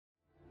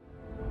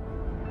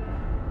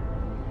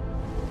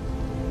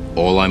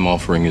All I'm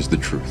offering is the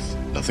truth,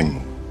 nothing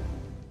more.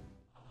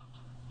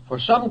 For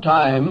some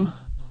time,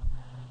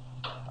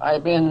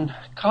 I've been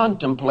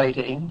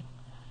contemplating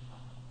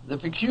the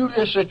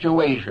peculiar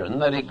situation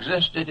that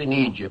existed in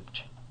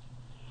Egypt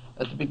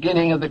at the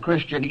beginning of the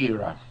Christian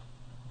era.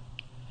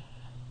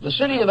 The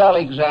city of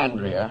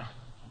Alexandria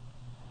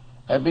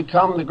had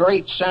become the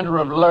great center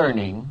of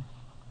learning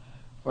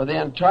for the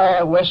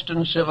entire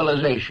Western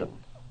civilization.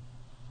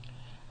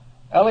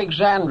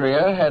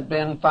 Alexandria had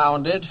been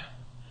founded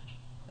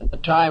at the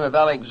time of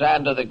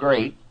Alexander the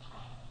Great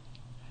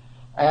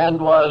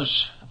and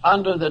was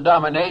under the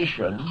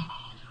domination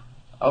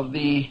of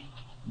the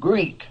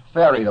Greek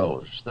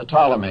pharaohs, the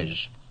Ptolemies.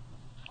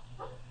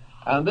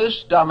 And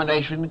this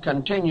domination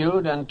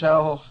continued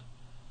until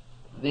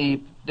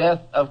the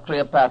death of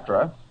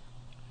Cleopatra,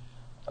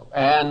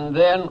 and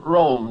then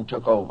Rome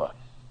took over.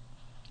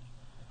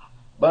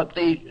 But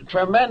the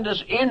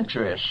tremendous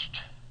interest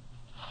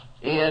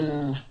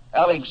in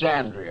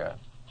Alexandria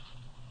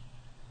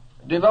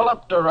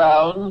developed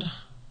around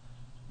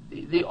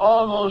the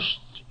almost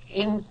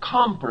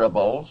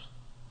incomparable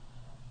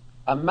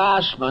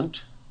amassment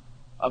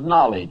of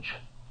knowledge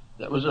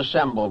that was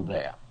assembled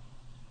there.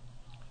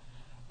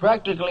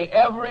 Practically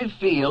every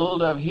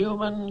field of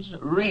human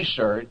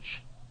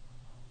research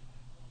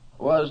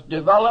was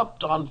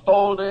developed,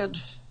 unfolded,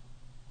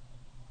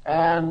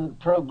 and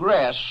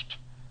progressed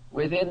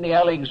within the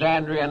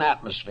Alexandrian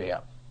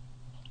atmosphere.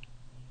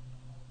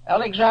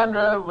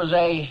 Alexandria was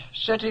a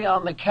city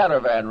on the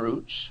caravan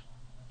routes.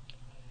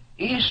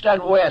 East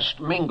and West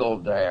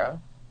mingled there.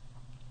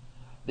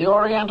 The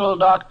Oriental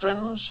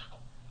doctrines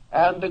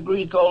and the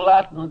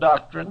Greco-Latin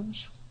doctrines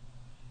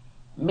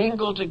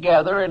mingled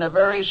together in a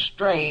very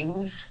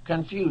strange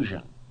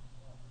confusion.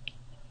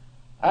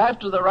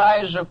 After the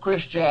rise of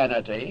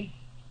Christianity,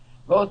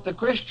 both the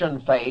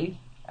Christian faith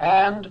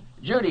and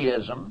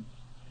Judaism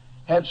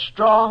had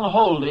strong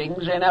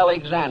holdings in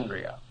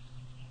Alexandria.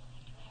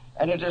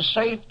 And it is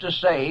safe to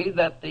say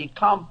that the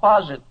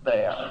composite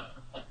there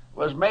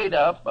was made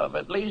up of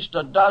at least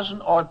a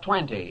dozen or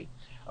 20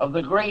 of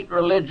the great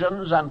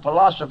religions and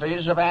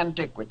philosophies of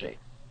antiquity.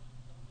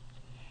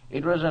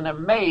 It was an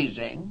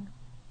amazing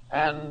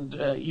and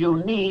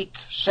unique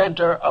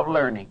center of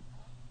learning.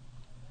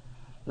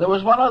 There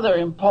was one other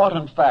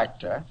important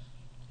factor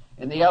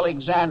in the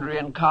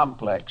Alexandrian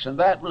complex, and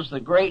that was the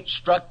great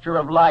structure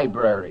of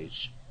libraries.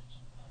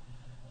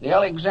 The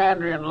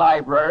Alexandrian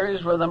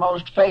libraries were the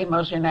most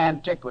famous in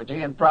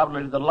antiquity and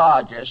probably the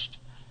largest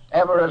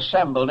ever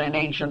assembled in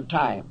ancient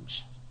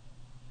times.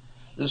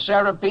 The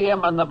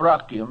Serapeum and the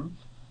Brachium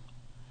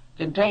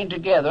contained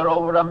together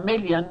over 1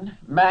 million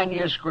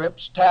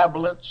manuscripts,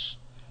 tablets,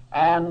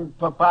 and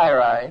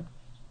papyri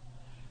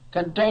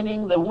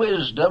containing the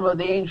wisdom of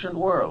the ancient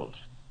world.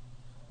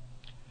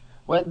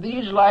 When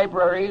these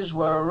libraries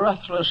were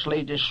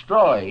ruthlessly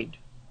destroyed,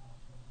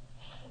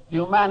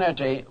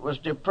 humanity was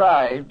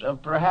deprived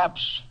of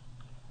perhaps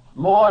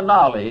more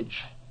knowledge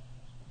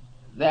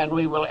than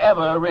we will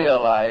ever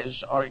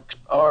realize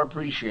or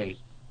appreciate.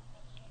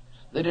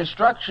 The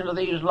destruction of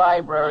these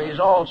libraries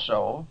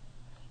also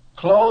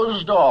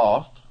closed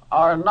off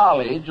our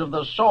knowledge of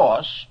the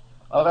source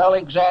of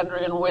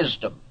Alexandrian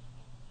wisdom.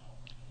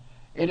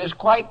 It is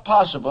quite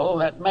possible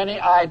that many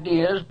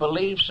ideas,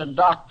 beliefs, and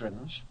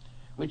doctrines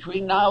which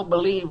we now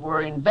believe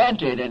were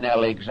invented in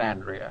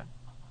Alexandria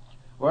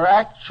were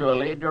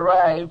actually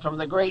derived from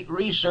the great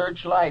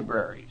research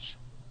libraries,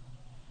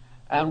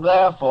 and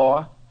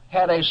therefore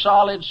had a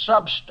solid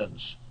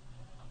substance,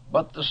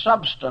 but the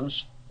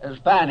substance has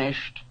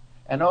vanished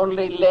and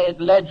only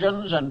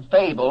legends and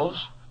fables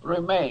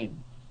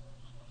remain.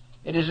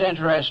 It is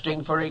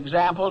interesting, for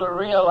example, to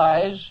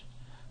realize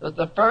that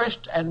the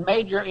first and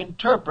major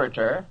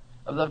interpreter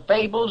of the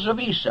fables of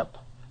Aesop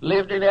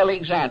lived in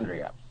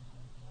Alexandria.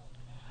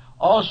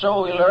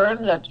 Also, we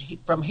learn that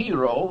from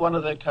Hero, one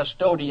of the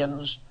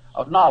custodians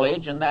of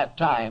knowledge in that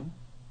time,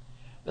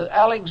 that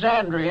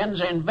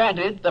Alexandrians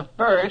invented the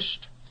first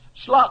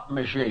slot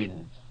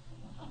machine.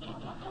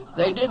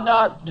 They did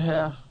not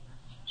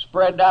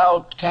spread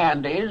out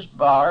candies,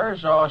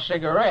 bars, or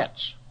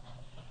cigarettes.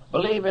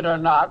 Believe it or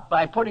not,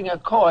 by putting a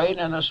coin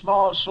in a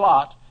small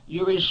slot,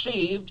 you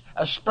received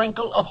a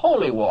sprinkle of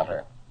holy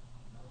water.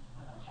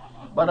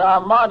 But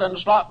our modern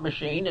slot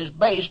machine is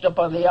based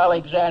upon the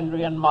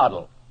Alexandrian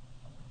model.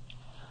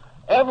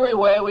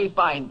 Everywhere we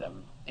find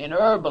them, in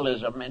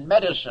herbalism, in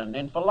medicine,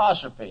 in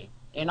philosophy,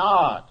 in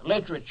art,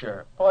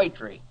 literature,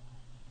 poetry,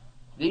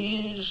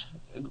 these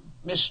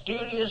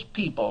mysterious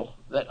people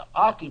that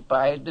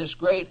occupied this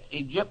great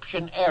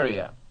Egyptian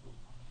area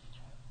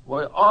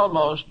were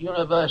almost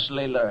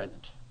universally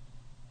learned.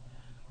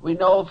 We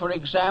know, for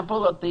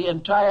example, that the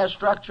entire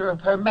structure of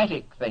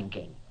Hermetic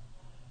thinking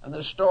and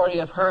the story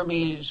of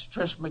Hermes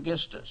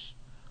Trismegistus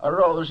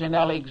arose in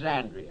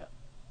Alexandria.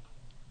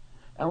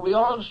 And we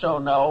also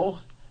know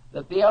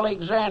that the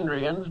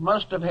Alexandrians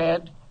must have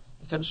had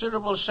a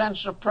considerable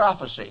sense of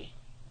prophecy.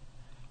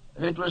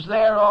 It was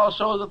there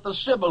also that the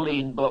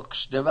Sibylline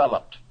books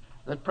developed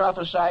that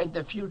prophesied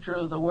the future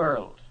of the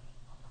world.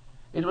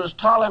 It was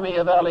Ptolemy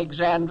of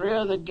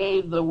Alexandria that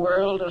gave the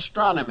world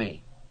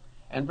astronomy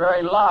and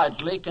very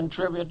largely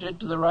contributed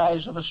to the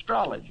rise of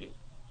astrology.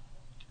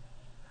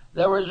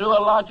 There were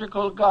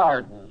zoological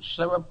gardens.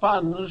 There were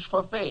ponds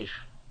for fish.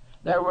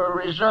 There were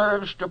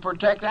reserves to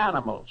protect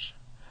animals.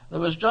 There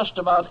was just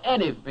about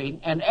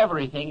anything and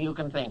everything you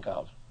can think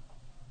of.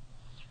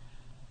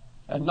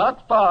 And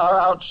not far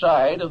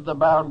outside of the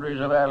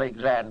boundaries of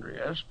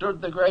Alexandria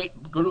stood the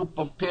great group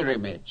of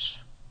pyramids,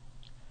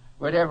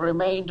 which have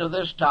remained to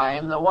this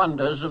time the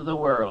wonders of the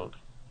world.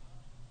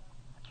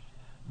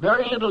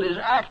 Very little is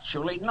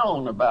actually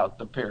known about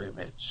the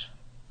pyramids.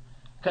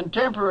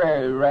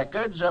 Contemporary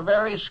records are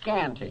very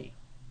scanty.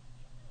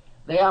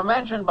 They are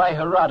mentioned by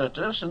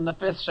Herodotus in the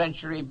 5th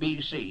century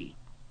BC.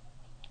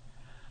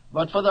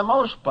 But for the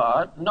most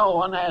part, no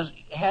one has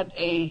had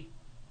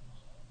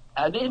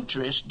an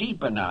interest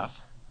deep enough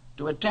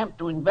to attempt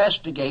to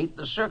investigate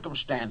the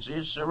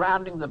circumstances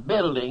surrounding the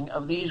building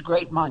of these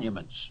great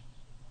monuments.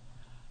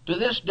 To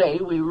this day,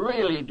 we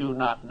really do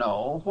not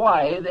know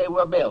why they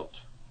were built,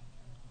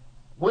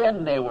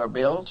 when they were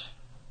built,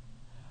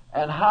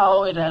 and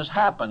how it has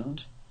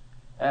happened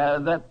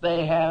that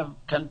they have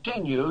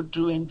continued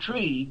to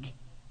intrigue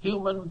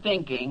human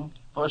thinking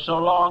for so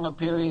long a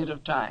period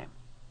of time.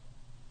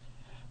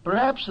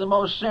 Perhaps the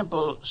most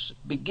simple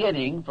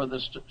beginning for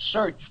the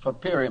search for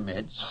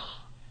pyramids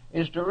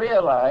is to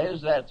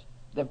realize that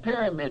the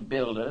pyramid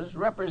builders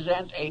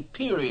represent a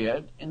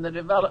period in the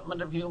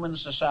development of human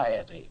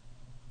society.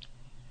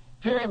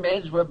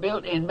 Pyramids were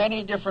built in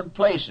many different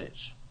places.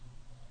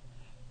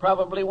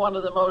 Probably one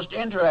of the most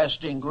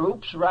interesting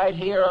groups right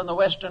here on the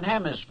Western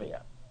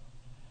Hemisphere,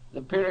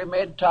 the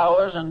pyramid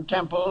towers and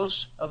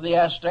temples of the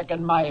Aztec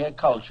and Maya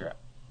culture.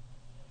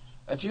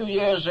 A few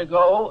years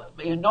ago,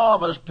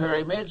 enormous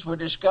pyramids were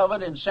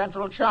discovered in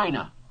central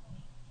China.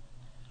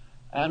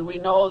 And we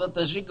know that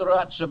the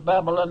ziggurats of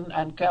Babylon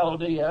and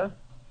Chaldea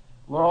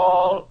were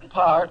all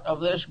part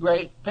of this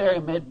great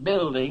pyramid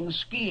building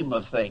scheme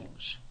of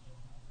things.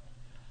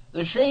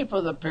 The shape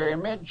of the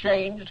pyramid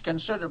changed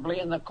considerably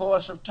in the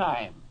course of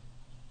time.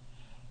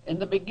 In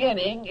the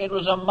beginning, it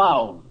was a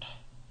mound,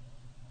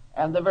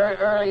 and the very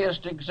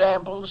earliest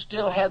examples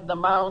still had the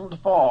mound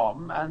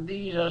form, and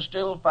these are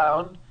still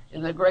found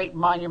in the great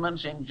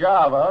monuments in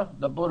Java,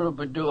 the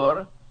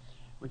Borobudur,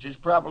 which is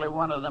probably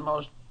one of the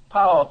most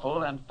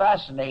powerful and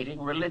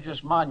fascinating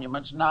religious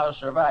monuments now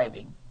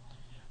surviving,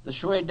 the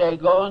Shwe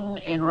Dagon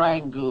in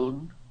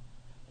Rangoon,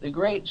 the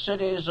great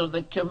cities of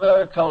the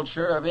Khmer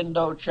culture of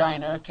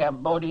Indochina,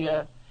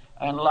 Cambodia,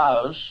 and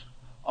Laos.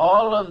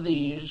 All of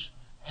these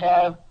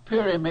have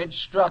pyramid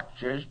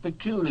structures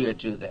peculiar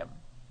to them.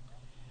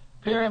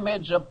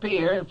 Pyramids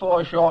appear,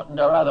 foreshortened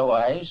or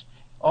otherwise,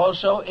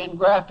 also in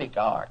graphic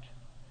art.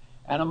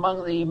 And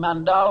among the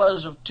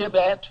mandalas of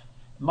Tibet,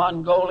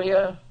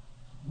 Mongolia,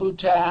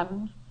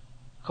 Bhutan,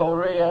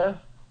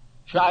 Korea,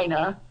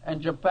 China,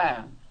 and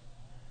Japan,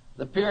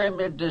 the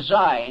pyramid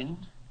design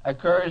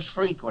occurs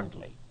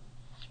frequently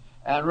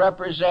and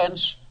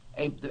represents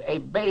a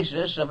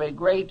basis of a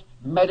great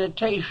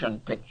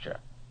meditation picture.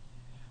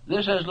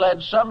 This has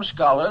led some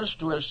scholars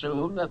to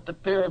assume that the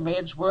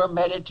pyramids were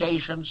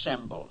meditation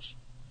symbols,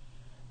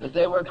 that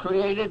they were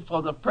created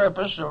for the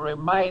purpose of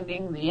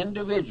reminding the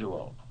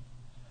individual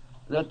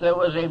that there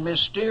was a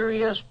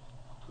mysterious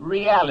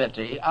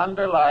reality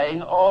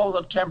underlying all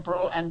the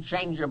temporal and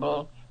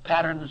changeable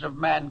patterns of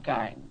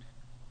mankind.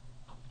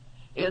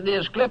 In the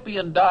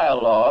Asclepian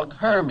dialogue,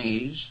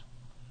 Hermes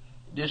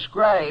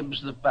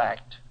describes the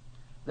fact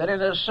that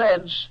in a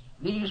sense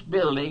these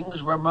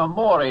buildings were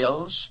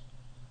memorials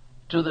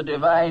to the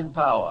divine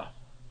power.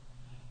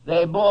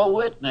 They bore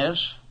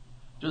witness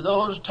to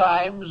those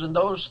times and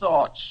those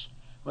thoughts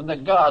when the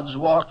gods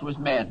walked with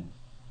men.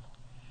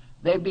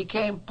 They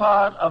became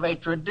part of a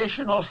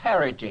traditional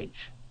heritage.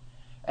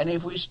 And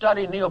if we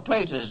study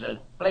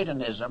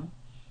Neoplatonism,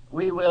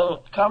 we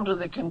will come to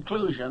the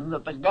conclusion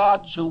that the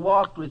gods who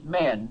walked with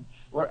men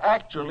were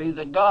actually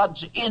the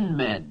gods in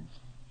men,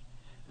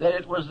 that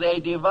it was a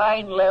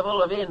divine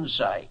level of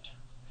insight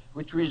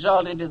which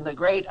resulted in the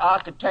great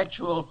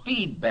architectural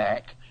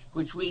feedback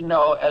which we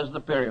know as the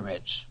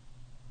pyramids.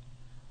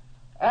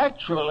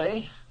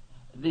 Actually,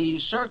 the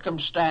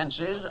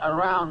circumstances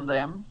around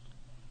them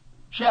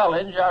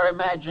challenge our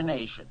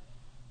imagination.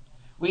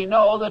 We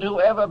know that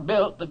whoever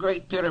built the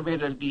Great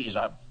Pyramid of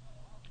Giza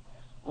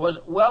was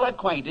well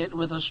acquainted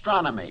with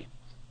astronomy,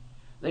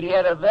 that he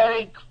had a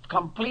very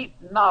complete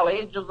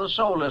knowledge of the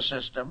solar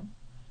system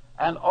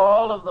and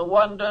all of the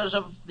wonders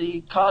of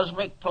the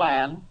cosmic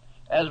plan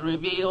as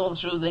revealed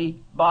through the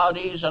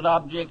bodies and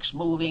objects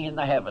moving in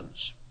the heavens.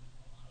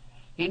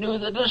 He knew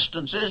the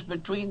distances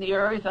between the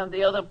Earth and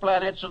the other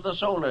planets of the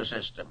solar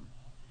system.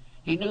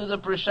 He knew the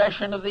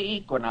precession of the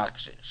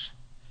equinoxes.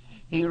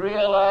 He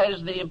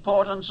realized the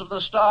importance of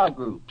the star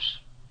groups.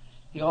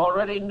 He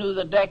already knew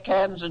the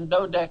decans and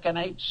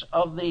dodecanates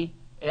of the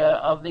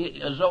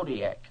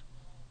zodiac.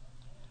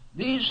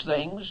 These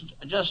things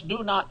just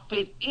do not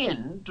fit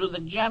into the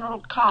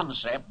general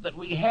concept that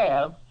we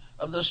have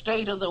of the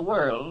state of the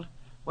world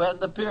when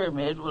the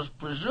pyramid was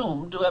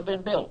presumed to have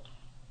been built.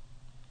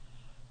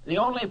 The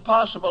only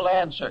possible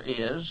answer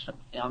is,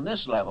 on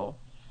this level,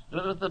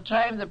 that at the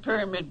time the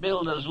pyramid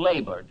builders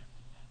labored,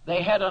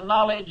 they had a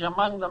knowledge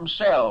among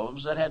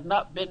themselves that had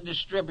not been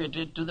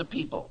distributed to the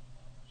people.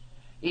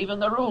 Even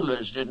the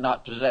rulers did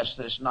not possess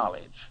this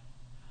knowledge.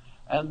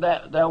 And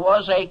that there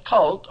was a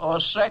cult or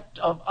sect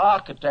of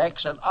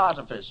architects and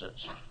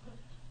artificers,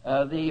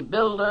 the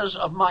builders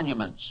of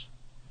monuments,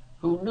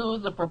 who knew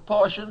the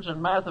proportions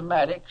and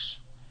mathematics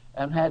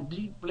and had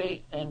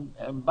deeply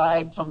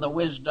imbibed from the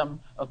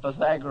wisdom of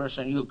Pythagoras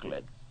and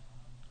Euclid.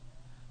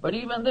 But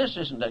even this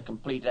isn't a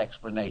complete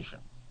explanation,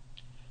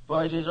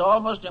 for it is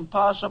almost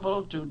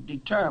impossible to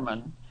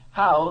determine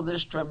how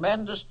this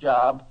tremendous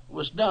job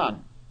was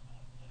done.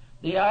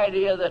 The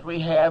idea that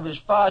we have is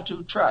far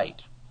too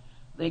trite.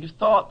 They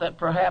thought that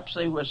perhaps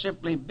they were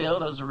simply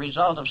built as a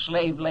result of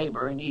slave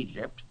labor in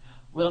Egypt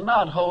will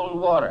not hold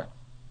water.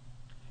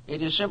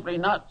 It is simply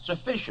not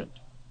sufficient.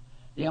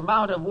 The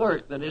amount of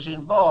work that is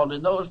involved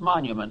in those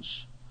monuments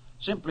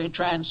simply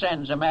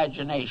transcends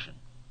imagination.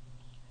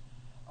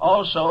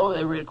 Also,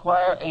 they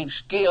require a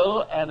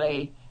skill and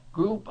a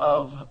group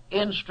of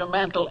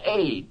instrumental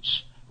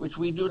aids, which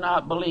we do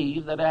not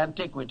believe that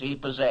antiquity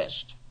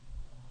possessed.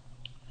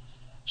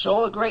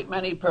 So a great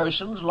many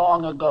persons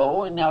long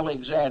ago in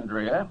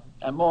Alexandria,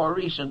 and more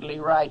recently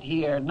right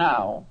here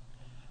now,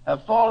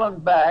 have fallen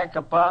back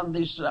upon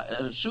this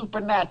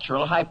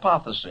supernatural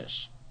hypothesis.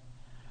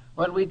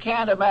 When we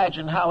can't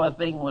imagine how a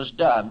thing was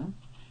done,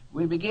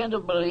 we begin to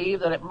believe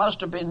that it must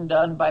have been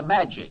done by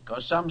magic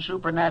or some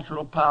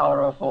supernatural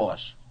power or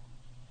force.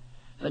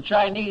 The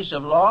Chinese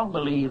have long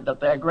believed that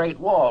their Great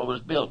Wall was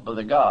built by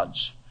the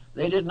gods.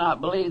 They did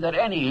not believe that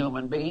any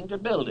human being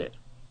could build it.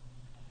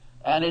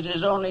 And it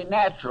is only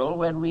natural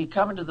when we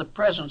come into the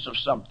presence of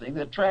something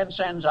that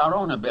transcends our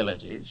own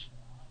abilities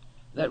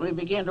that we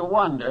begin to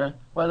wonder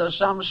whether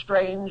some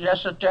strange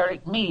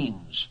esoteric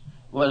means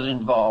was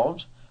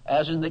involved,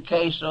 as in the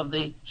case of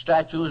the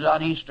statues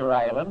on Easter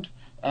Island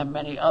and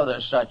many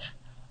other such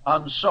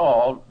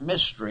unsolved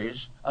mysteries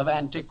of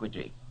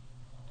antiquity.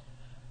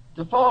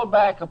 To fall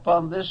back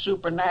upon this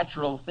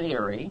supernatural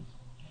theory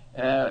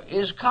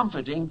is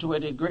comforting to a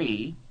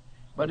degree,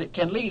 but it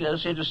can lead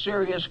us into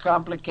serious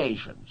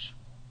complications,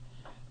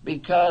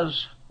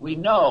 because we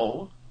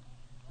know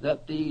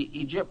that the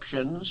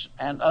Egyptians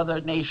and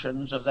other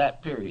nations of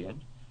that period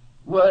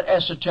were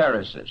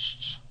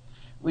esotericists.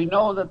 We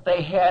know that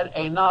they had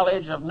a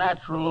knowledge of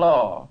natural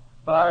law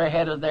far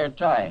ahead of their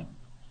time,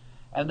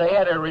 and they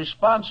had a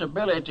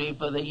responsibility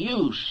for the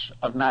use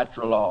of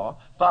natural law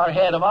far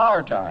ahead of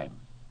our time.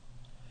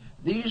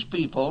 These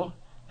people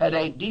had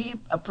a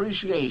deep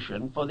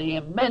appreciation for the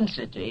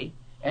immensity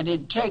and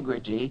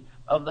integrity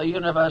of the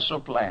universal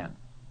plan.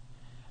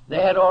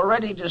 They had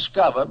already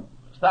discovered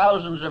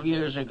thousands of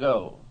years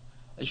ago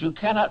that you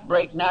cannot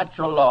break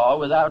natural law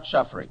without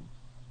suffering.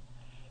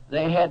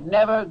 They had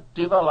never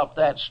developed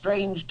that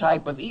strange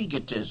type of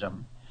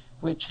egotism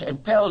which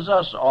impels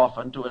us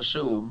often to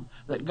assume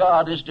that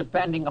God is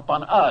depending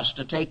upon us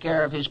to take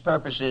care of his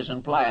purposes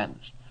and plans.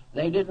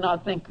 They did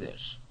not think this.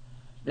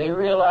 They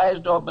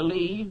realized or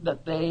believed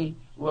that they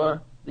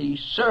were the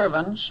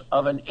servants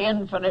of an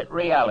infinite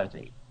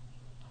reality.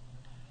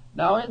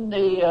 Now, in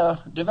the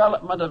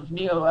development of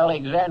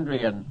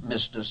Neo-Alexandrian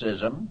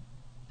mysticism,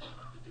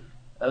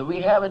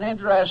 we have an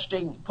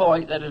interesting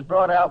point that is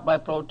brought out by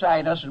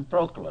Plotinus and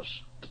Proclus,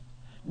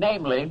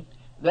 namely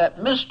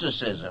that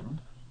mysticism,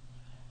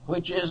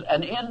 which is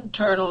an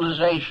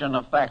internalization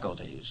of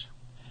faculties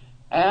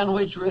and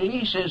which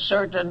releases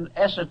certain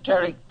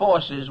esoteric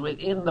forces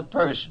within the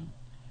person,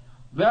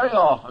 very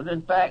often,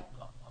 in fact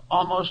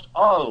almost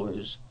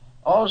always,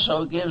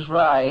 also gives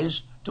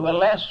rise to a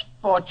less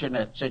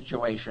fortunate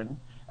situation,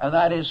 and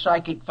that is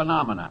psychic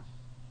phenomena.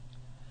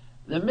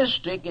 The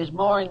mystic is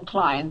more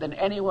inclined than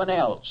anyone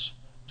else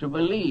to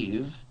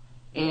believe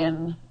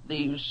in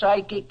the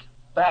psychic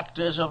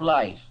factors of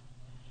life.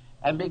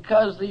 And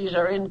because these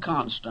are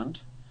inconstant,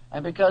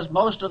 and because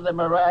most of them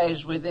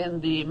arise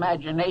within the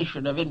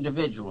imagination of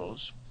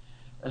individuals,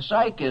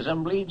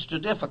 psychism leads to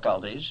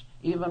difficulties,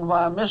 even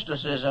while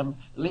mysticism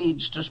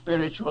leads to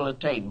spiritual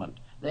attainment.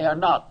 They are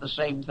not the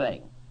same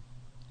thing.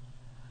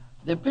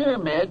 The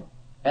pyramid,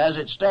 as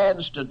it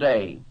stands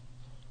today,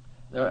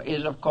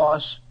 is, of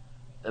course,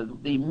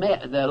 the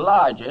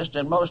largest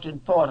and most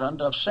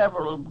important of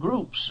several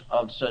groups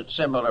of such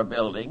similar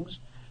buildings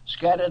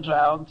scattered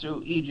around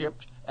through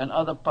Egypt and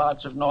other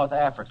parts of North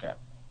Africa.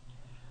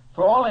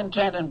 For all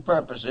intent and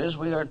purposes,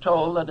 we are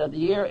told that in the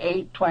year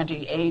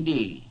 820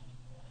 A.D.,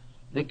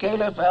 the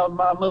Caliph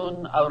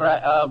al-Ma'mun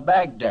of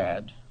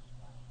Baghdad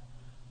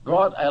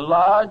brought a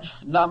large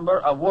number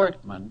of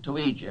workmen to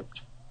Egypt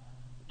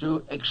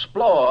to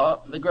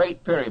explore the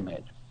Great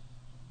Pyramid.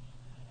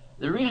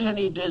 The reason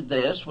he did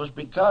this was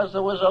because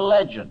there was a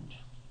legend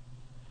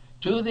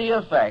to the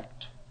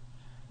effect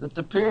that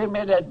the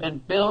pyramid had been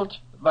built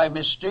by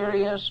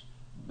mysterious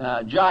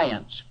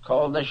giants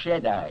called the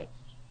Shaddai,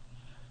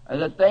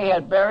 and that they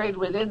had buried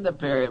within the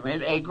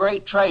pyramid a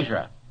great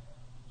treasure,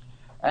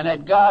 and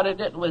had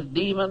guarded it with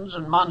demons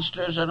and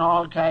monsters and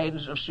all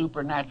kinds of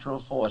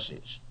supernatural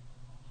forces.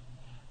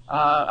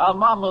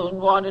 Al-Mamun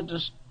wanted to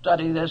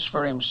study this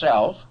for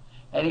himself,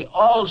 and he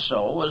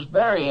also was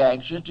very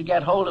anxious to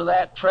get hold of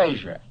that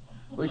treasure,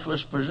 which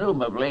was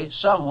presumably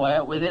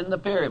somewhere within the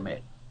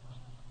pyramid.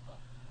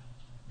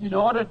 In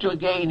order to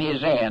gain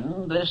his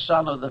end, this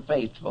son of the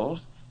faithful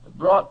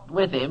brought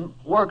with him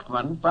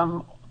workmen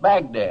from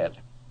Baghdad.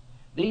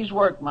 These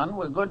workmen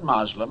were good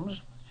Muslims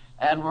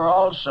and were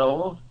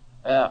also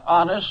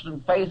honest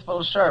and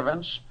faithful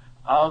servants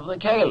of the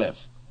Caliph.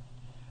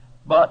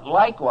 But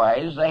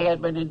likewise, they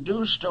had been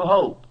induced to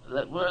hope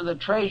that were the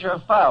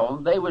treasure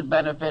found, they would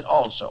benefit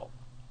also.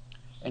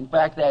 In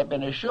fact, they had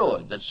been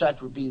assured that such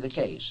would be the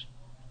case.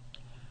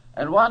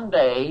 And one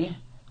day,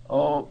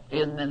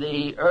 in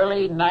the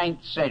early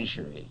 9th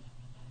century,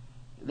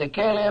 the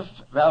Caliph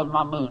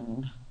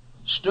Al-Mamun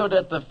stood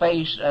at the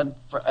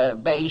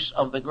base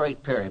of the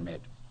Great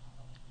Pyramid.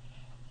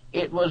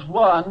 It was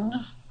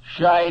one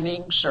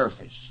shining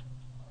surface.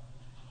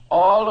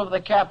 All of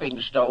the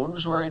capping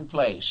stones were in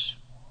place.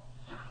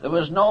 There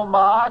was no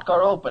mark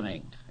or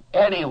opening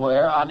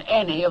anywhere on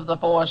any of the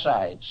four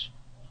sides.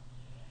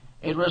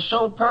 It was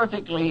so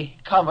perfectly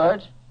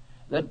covered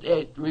that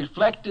it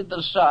reflected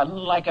the sun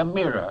like a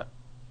mirror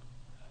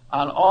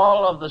on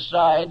all of the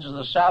sides of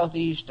the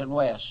southeast and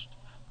west,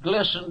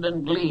 glistened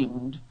and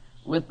gleamed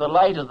with the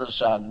light of the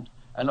sun,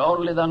 and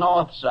only the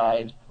north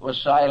side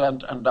was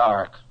silent and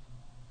dark.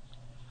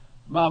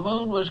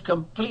 Mamun was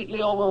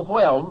completely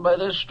overwhelmed by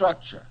this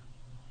structure,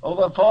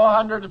 over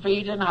 400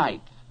 feet in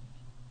height.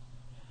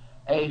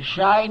 A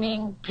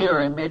shining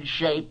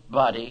pyramid-shaped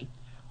body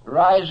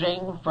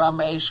rising from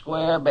a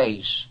square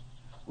base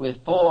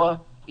with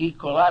four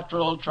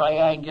equilateral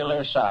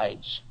triangular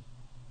sides.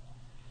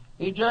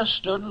 He just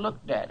stood and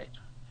looked at it.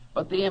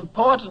 But the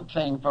important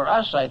thing for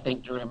us, I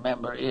think, to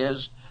remember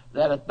is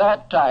that at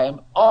that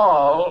time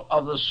all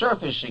of the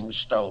surfacing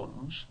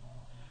stones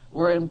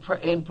were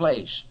in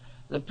place.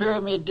 The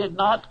pyramid did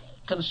not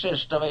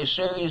consist of a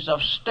series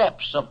of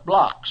steps of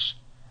blocks.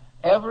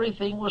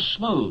 Everything was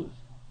smooth.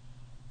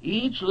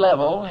 Each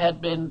level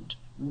had been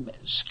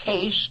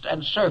cased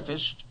and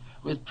surfaced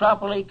with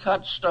properly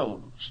cut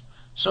stones,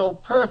 so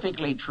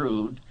perfectly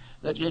trued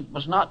that it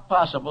was not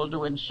possible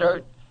to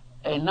insert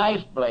a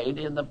knife blade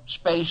in the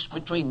space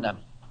between them.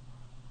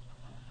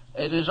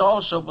 It is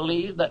also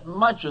believed that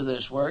much of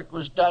this work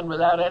was done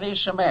without any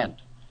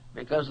cement,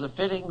 because the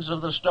fittings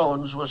of the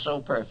stones were so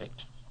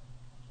perfect.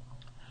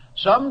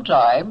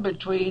 Sometime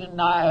between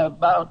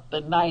about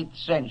the 9th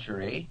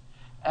century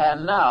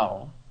and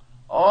now,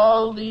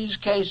 all these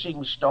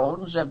casing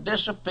stones have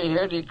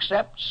disappeared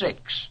except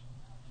 6.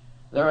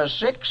 There are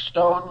 6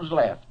 stones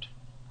left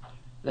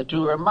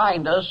to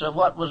remind us of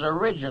what was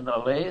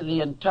originally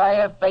the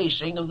entire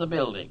facing of the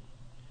building.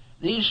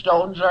 These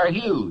stones are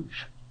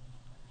huge,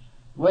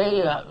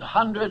 weigh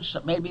hundreds,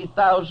 maybe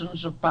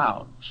thousands of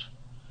pounds,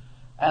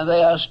 and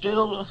they are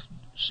still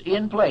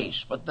in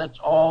place, but that's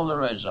all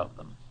there is of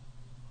them.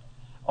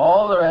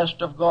 All the rest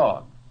have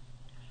gone.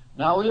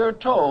 Now, we are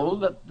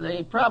told that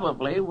they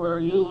probably were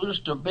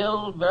used to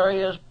build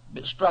various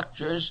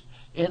structures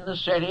in the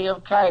city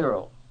of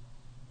Cairo,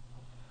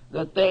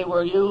 that they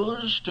were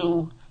used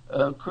to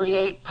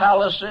create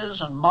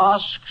palaces and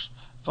mosques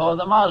for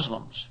the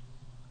Muslims,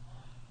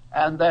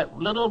 and that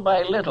little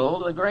by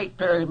little the Great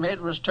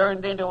Pyramid was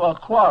turned into a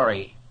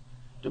quarry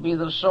to be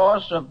the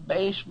source of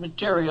base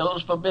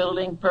materials for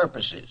building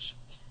purposes.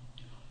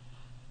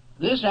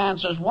 This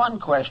answers one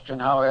question,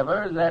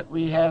 however, that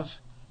we have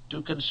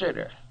to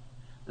consider.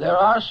 There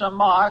are some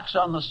marks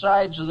on the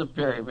sides of the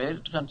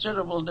pyramid,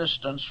 considerable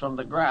distance from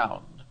the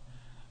ground,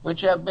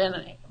 which have been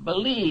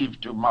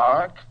believed to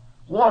mark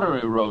water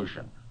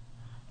erosion,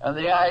 and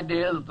the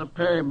idea that the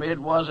pyramid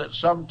was at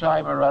some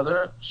time or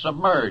other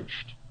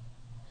submerged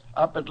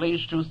up at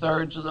least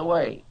 2/3 of the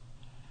way.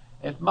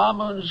 If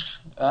Mamun's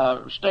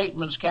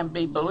statements can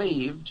be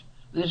believed,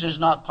 this is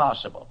not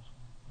possible.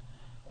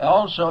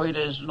 Also, it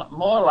is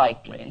more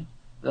likely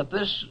that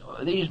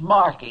these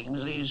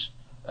markings, these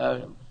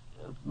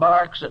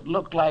marks that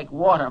look like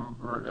water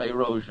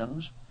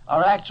erosions,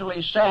 are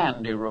actually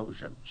sand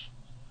erosions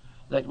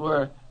that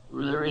were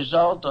the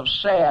result of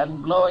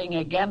sand blowing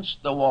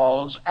against the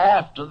walls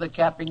after the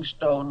capping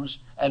stones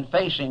and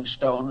facing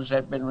stones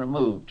had been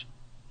removed.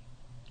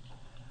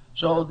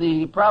 So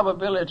the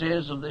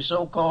probabilities of the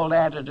so-called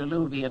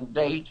antediluvian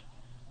date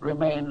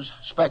remains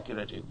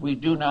speculative. We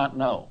do not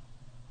know.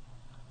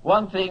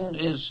 One thing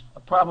is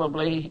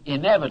probably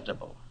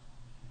inevitable,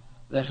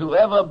 that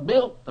whoever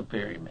built the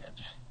pyramid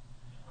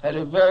had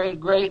a very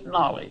great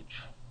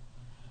knowledge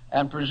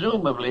and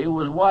presumably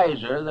was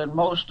wiser than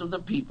most of the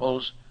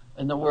peoples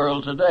in the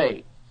world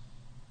today.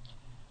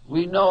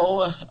 We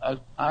know,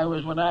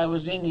 when I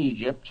was in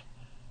Egypt,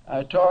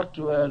 I talked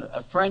to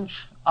a French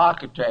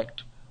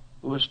architect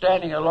who was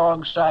standing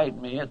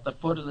alongside me at the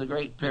foot of the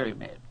Great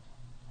Pyramid.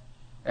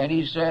 And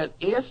he said,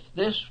 if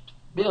this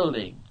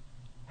building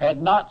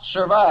had not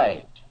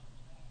survived,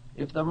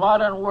 if the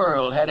modern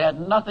world had had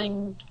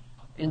nothing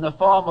in the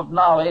form of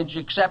knowledge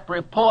except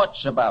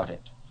reports about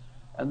it.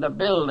 And the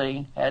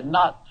building had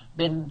not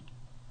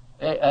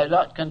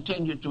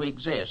continued to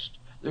exist.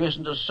 There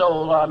isn't a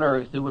soul on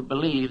earth who would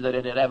believe that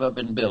it had ever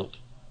been built.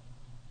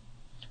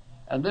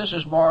 And this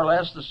is more or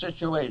less the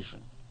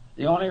situation.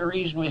 The only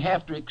reason we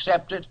have to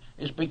accept it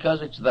is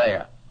because it's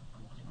there.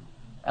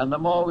 And the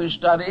more we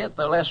study it,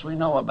 the less we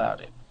know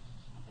about it.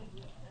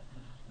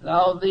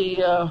 Now,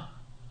 the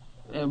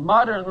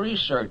modern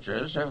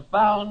researchers have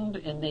found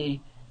in the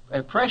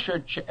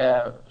pressure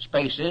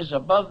spaces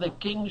above the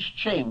king's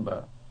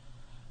chamber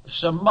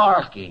some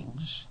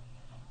markings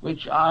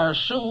which are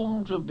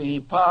assumed to be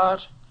part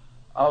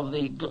of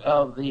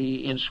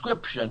the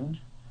inscription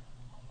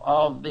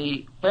of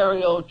the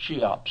Pharaoh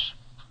Cheops,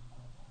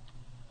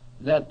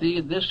 that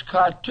this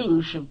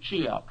cartouche of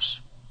Cheops.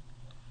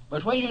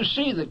 But when you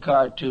see the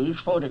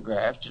cartouche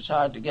photographed, it's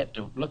hard to get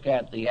to look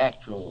at the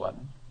actual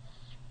one.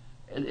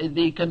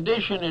 The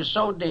condition is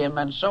so dim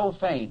and so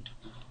faint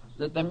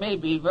that there may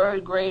be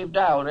very grave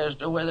doubt as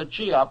to whether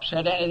Cheops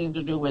had anything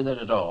to do with it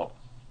at all.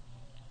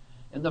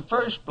 In the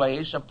first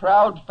place, a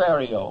proud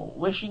pharaoh,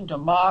 wishing to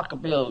mark a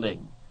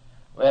building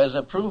as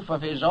a proof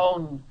of his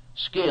own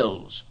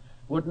skills,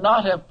 would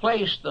not have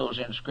placed those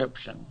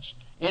inscriptions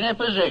in a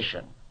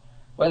position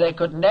where they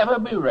could never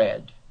be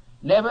read,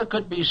 never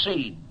could be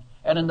seen,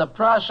 and in the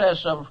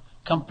process of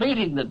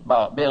completing the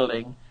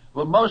building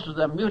were most of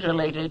them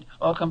mutilated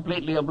or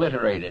completely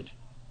obliterated.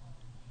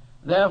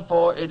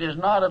 Therefore, it is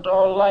not at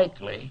all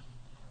likely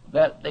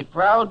that the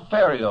proud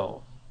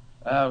pharaoh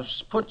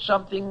put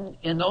something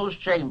in those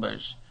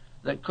chambers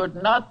that could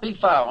not be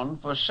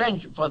found for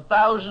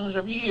thousands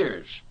of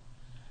years,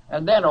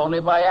 and then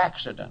only by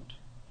accident.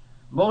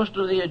 Most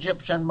of the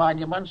Egyptian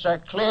monuments are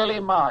clearly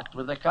marked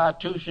with the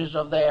cartouches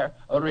of their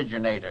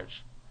originators.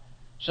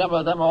 Some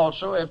of them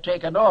also have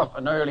taken off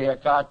an earlier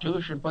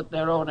cartouche and put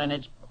their own in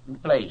its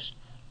place,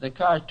 the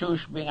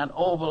cartouche being an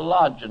oval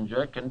lozenge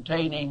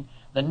containing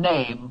the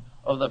name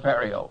of the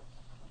pharaoh.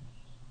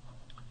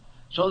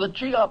 So the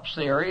Cheops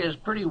theory is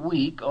pretty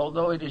weak,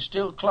 although it is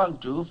still clung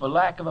to for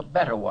lack of a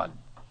better one.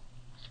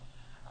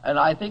 And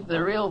I think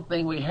the real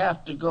thing we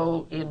have to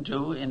go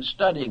into in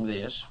studying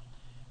this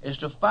is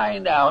to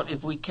find out,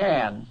 if we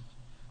can,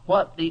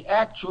 what the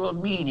actual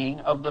meaning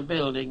of the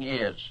building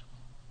is,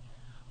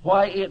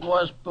 why it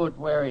was put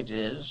where it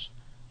is,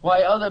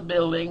 why other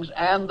buildings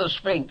and the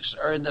Sphinx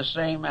are in the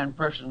same and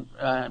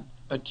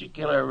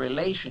particular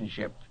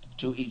relationship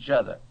to each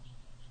other.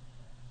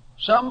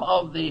 Some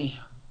of the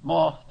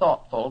more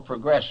thoughtful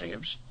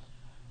progressives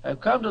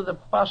have come to the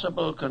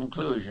possible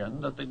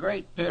conclusion that the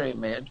Great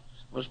Pyramid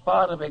was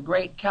part of a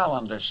great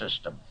calendar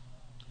system,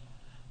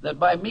 that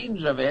by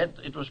means of it,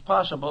 it was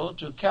possible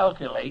to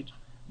calculate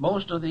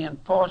most of the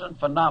important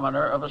phenomena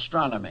of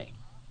astronomy.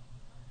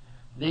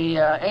 The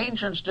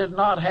ancients did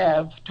not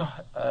have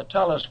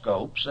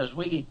telescopes as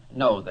we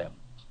know them,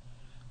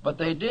 but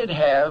they did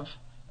have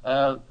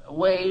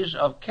ways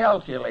of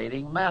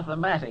calculating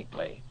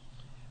mathematically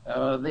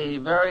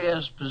the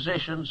various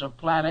positions of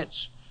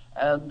planets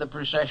and the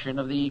precession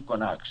of the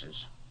equinoxes.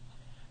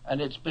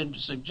 And it's been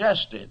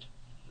suggested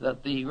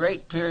that the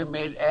Great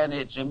Pyramid and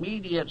its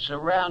immediate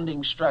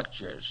surrounding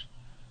structures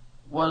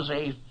was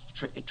a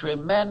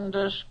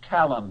tremendous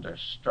calendar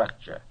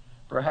structure,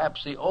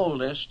 perhaps the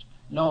oldest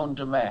known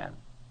to man.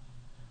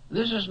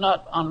 This is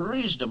not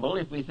unreasonable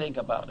if we think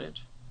about it.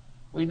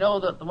 We know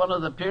that one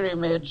of the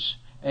pyramids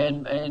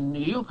in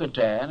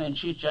Yucatan, in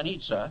Chichen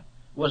Itza,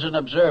 was an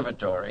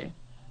observatory,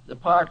 the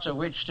parts of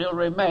which still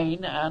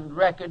remain and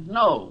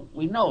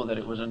we know that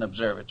it was an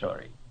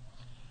observatory.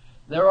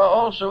 There are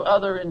also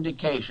other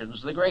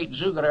indications. The great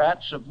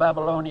ziggurats of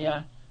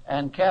Babylonia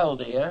and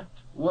Chaldea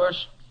were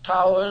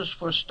towers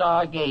for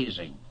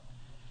stargazing.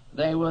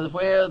 They were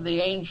where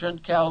the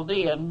ancient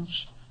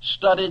Chaldeans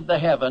studied the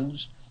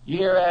heavens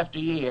year after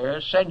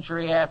year,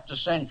 century after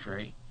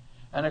century,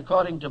 and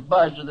according to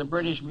Budge of the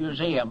British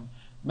Museum,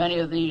 many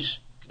of these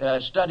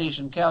studies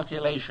and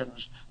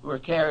calculations were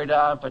carried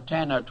on for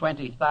 10 or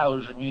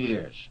 20,000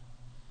 years.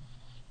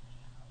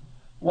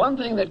 One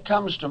thing that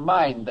comes to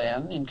mind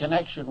then in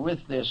connection with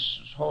this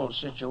whole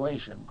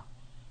situation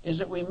is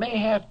that we may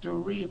have to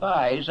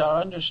revise our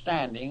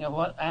understanding of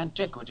what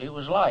antiquity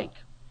was like.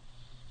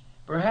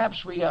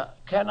 Perhaps we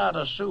cannot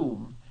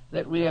assume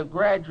that we have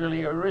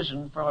gradually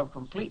arisen from a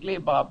completely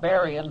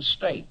barbarian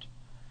state,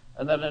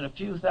 and that in a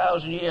few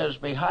thousand years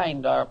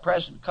behind our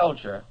present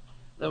culture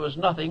there was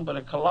nothing but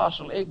a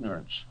colossal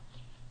ignorance.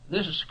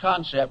 This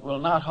concept will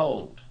not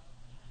hold.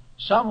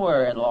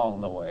 Somewhere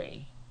along the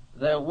way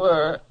there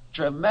were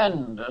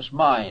tremendous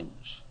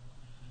minds,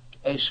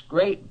 a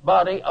great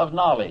body of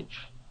knowledge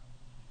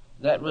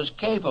that was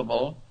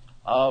capable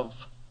of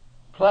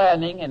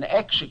planning and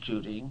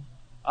executing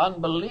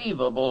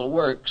unbelievable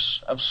works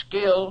of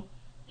skill,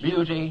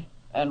 beauty,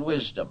 and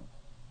wisdom.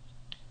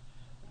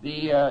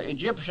 The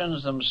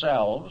Egyptians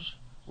themselves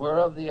were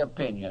of the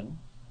opinion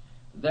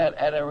that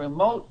at a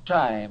remote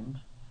time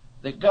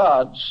the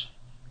gods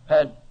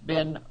had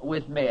been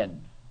with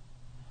men,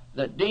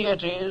 that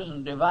deities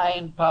and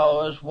divine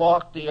powers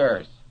walked the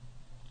earth,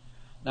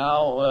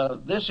 Now,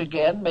 this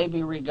again may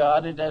be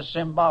regarded as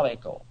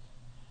symbolical.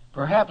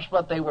 Perhaps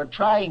what they were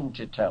trying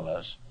to tell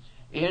us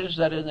is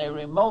that in a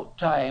remote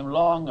time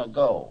long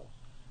ago,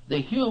 the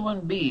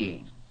human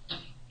being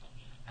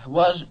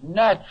was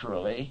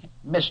naturally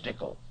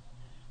mystical,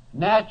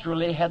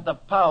 naturally had the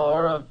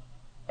power of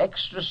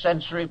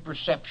extrasensory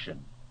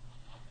perception,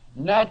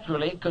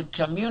 naturally could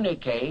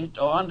communicate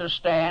or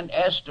understand,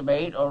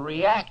 estimate, or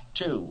react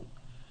to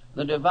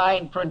the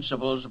divine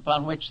principles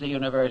upon which the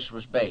universe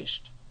was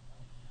based.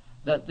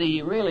 That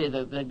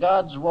the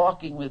gods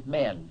walking with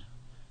men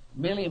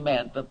merely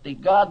meant that the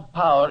God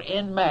power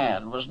in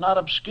man was not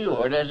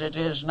obscured as it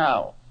is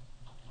now.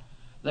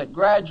 That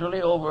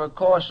gradually, over a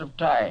course of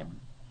time,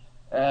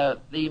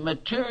 the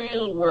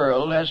material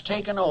world has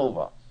taken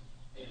over.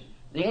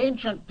 The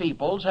ancient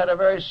peoples had a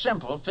very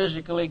simple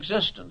physical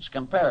existence,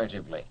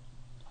 comparatively.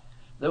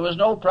 There was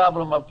no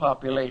problem of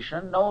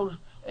population, no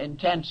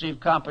intensive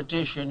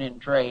competition in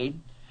trade,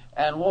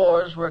 and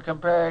wars were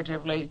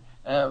comparatively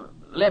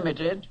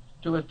limited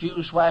to a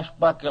few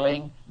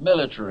swashbuckling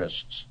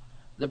militarists.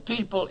 The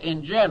people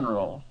in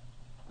general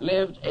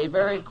lived a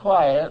very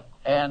quiet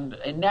and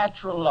a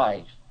natural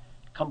life,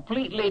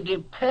 completely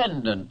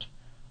dependent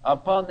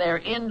upon their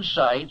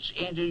insights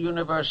into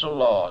universal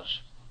laws.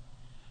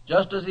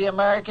 Just as the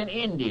American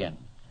Indian,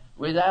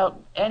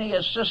 without any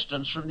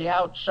assistance from the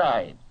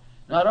outside,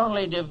 not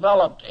only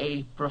developed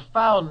a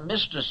profound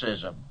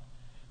mysticism,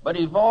 but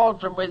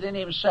evolved from within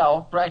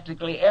himself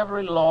practically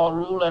every law,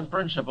 rule, and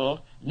principle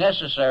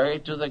necessary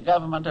to the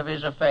government of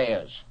his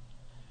affairs.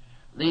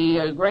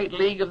 The Great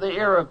League of the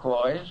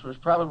Iroquois was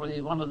probably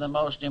one of the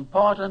most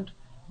important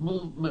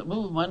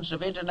movements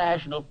of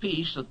international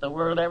peace that the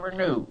world ever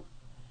knew.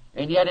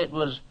 And yet it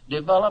was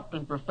developed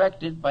and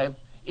perfected by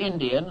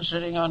Indians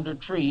sitting under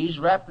trees,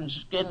 wrapped in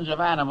skins of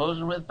animals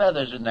and with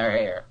feathers in their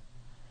hair.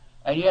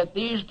 And yet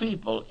these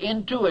people,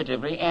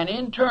 intuitively and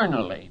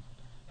internally,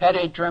 had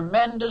a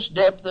tremendous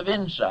depth of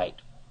insight.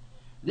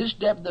 This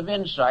depth of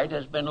insight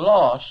has been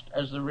lost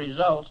as the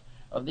result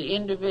of the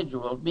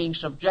individual being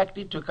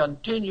subjected to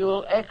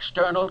continual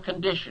external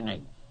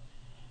conditioning.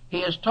 He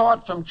is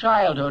taught from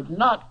childhood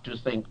not to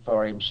think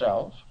for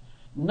himself,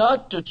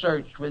 not to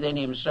search within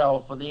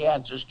himself for the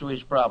answers to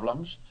his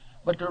problems,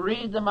 but to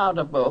read them out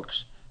of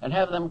books and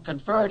have them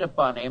conferred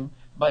upon him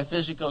by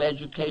physical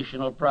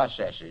educational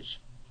processes.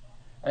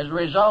 As a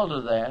result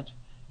of that,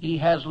 he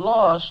has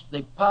lost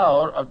the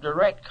power of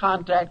direct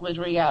contact with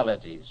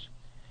realities.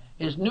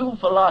 His new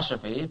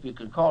philosophy, if you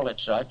could call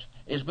it such,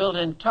 is built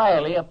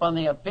entirely upon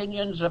the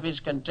opinions of his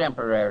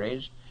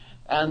contemporaries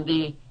and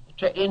the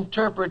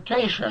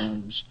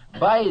interpretations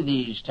by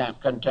these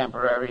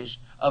contemporaries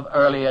of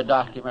earlier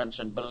documents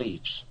and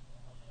beliefs.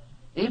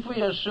 If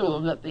we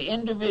assume that the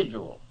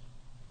individual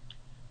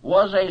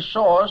was a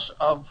source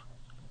of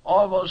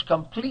almost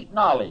complete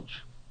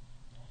knowledge,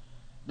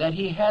 that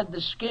he had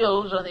the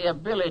skills and the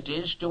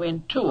abilities to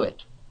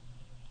intuit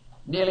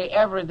nearly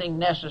everything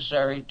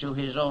necessary to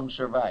his own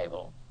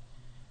survival,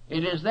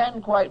 it is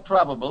then quite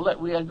probable that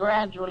we are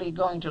gradually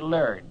going to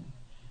learn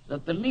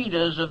that the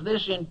leaders of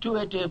this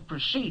intuitive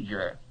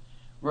procedure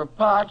were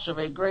parts of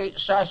a great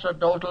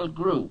sacerdotal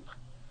group.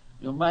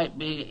 You might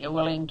be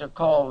willing to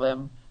call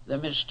them the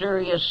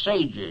mysterious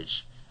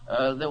sages,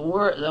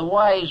 the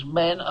wise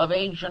men of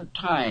ancient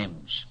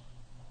times,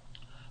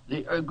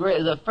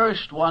 the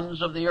first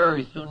ones of the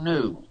earth who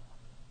knew,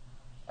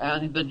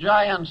 and the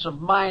giants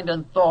of mind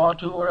and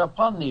thought who were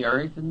upon the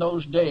earth in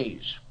those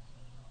days.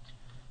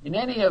 In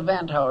any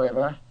event,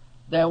 however,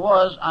 there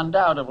was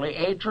undoubtedly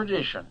a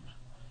tradition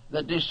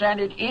that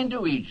descended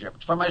into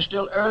Egypt from a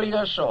still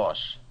earlier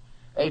source,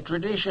 a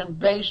tradition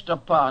based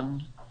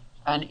upon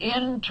an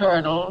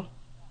internal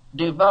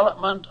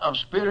development of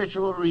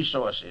spiritual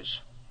resources,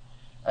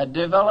 a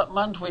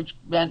development which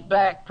went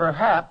back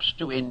perhaps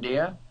to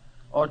India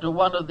or to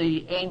one of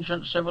the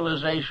ancient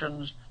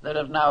civilizations that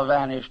have now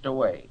vanished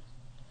away.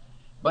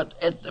 But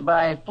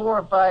by 4,000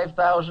 or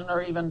 5,000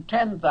 or even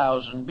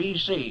 10,000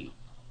 B.C.,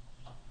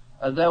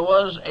 there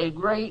was a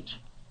great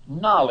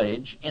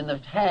knowledge in the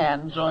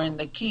hands or in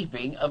the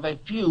keeping of a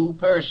few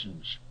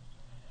persons.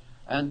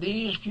 And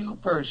these few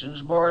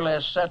persons more or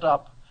less set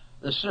up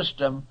the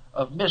system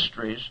of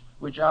mysteries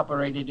which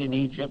operated in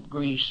Egypt,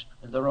 Greece,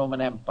 and the Roman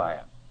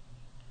Empire.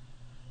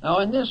 Now,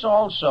 in this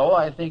also,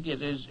 I think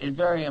it is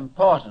very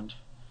important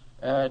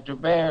to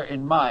bear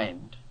in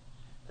mind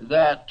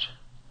that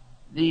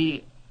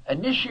the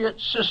initiate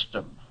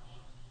system,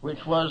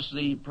 which was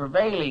the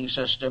prevailing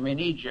system in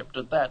Egypt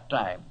at that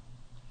time,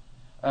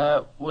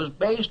 was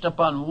based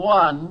upon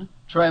one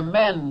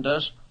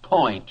tremendous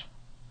point,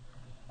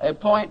 a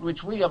point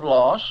which we have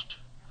lost,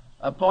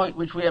 a point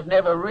which we have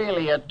never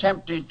really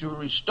attempted to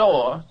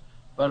restore,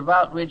 but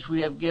about which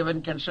we have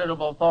given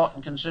considerable thought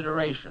and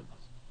consideration.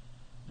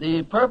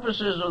 The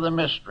purposes of the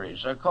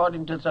mysteries,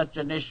 according to such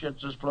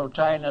initiates as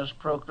Plotinus,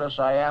 Proclus,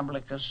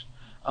 Iamblichus,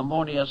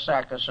 Ammonius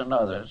Saccas, and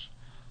others,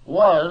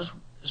 was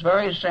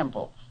very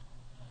simple,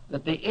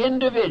 that the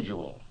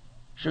individual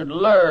should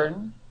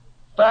learn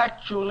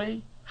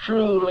factually,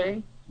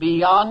 truly,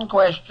 beyond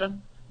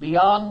question,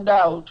 beyond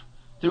doubt,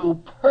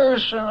 through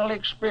personal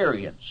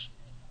experience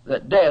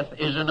that death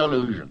is an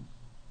illusion.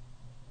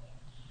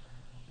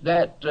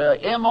 That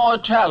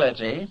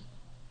immortality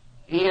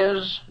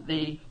is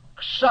the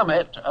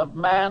summit of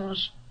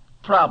man's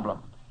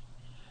problem.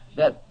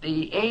 That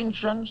the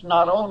ancients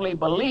not only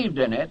believed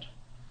in it,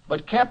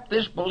 but kept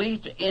this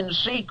belief in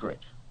secret,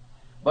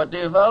 but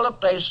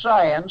developed a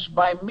science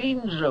by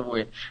means of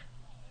which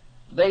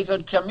they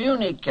could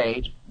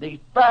communicate the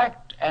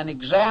fact and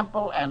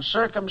example and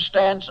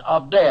circumstance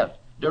of death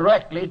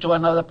directly to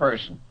another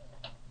person.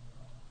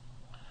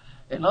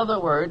 In other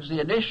words, the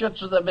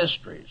initiates of the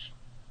mysteries,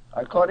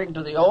 according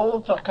to the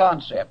old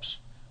concepts,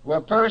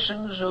 were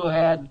persons who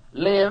had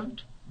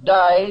lived,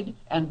 died,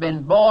 and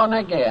been born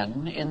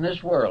again in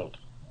this world.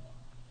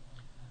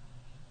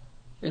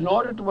 In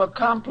order to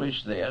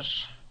accomplish this,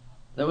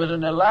 there was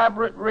an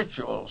elaborate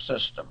ritual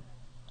system,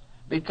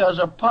 because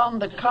upon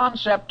the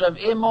concept of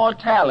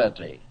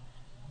immortality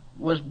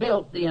was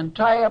built the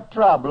entire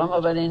problem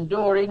of an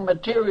enduring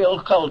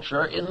material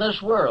culture in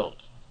this world.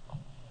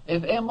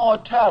 If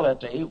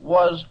immortality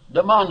was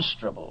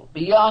demonstrable,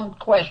 beyond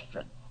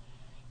question,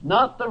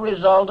 not the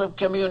result of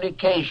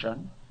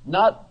communication,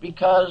 not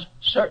because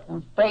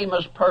certain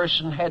famous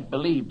person had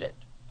believed it,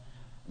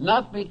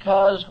 not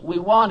because we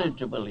wanted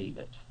to believe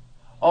it,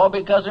 or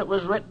because it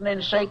was written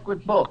in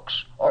sacred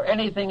books, or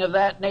anything of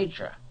that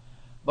nature,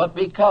 but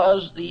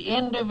because the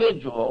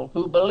individual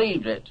who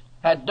believed it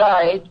had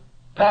died,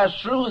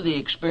 passed through the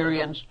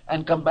experience,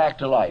 and come back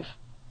to life.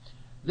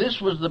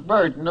 This was the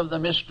burden of the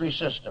mystery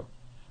system,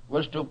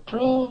 was to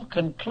prove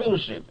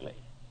conclusively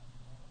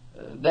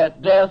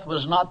that death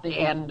was not the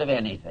end of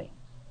anything.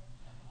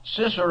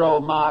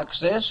 Cicero marks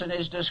this in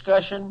his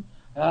discussion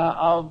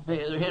of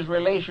his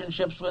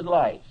relationships with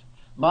life.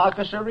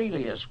 Marcus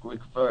Aurelius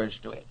refers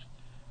to it.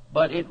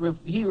 But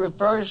he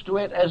refers to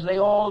it, as they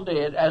all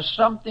did, as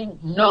something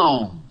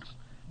known,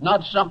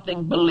 not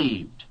something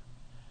believed.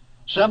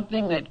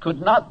 Something that could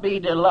not be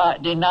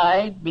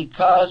denied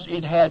because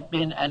it had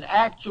been an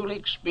actual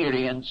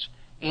experience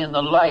in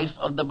the life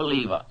of the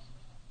believer.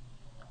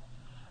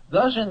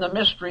 Thus, in the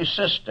mystery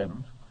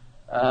system,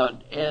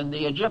 in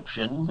the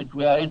Egyptian, which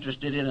we are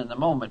interested in the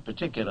moment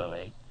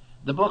particularly,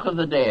 the Book of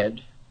the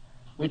Dead,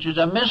 which is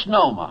a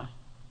misnomer,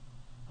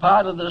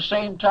 part of the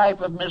same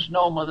type of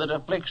misnomer that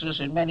afflicts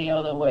us in many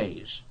other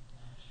ways.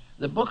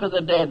 The Book of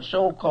the Dead,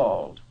 so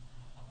called,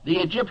 the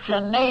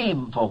Egyptian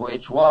name for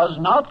which was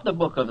not the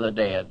Book of the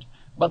Dead,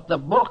 but the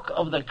Book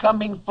of the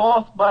Coming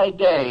Forth by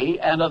Day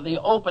and of the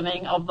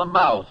Opening of the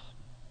Mouth.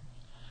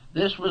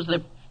 This was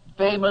the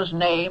famous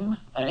name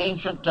in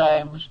ancient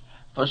times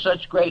for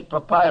such great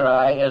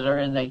papyri as are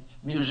in the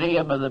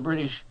Museum of the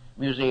British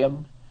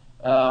Museum,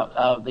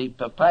 of the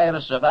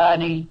Papyrus of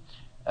Ani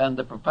and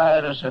the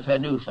Papyrus of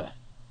Hanufa.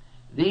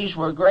 These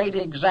were great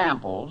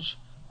examples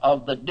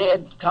of the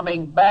dead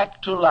coming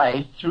back to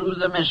life through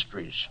the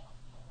mysteries.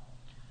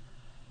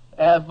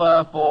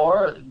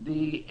 Therefore,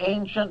 the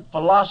ancient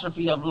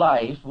philosophy of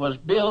life was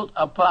built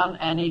upon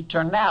an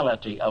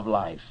eternality of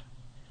life.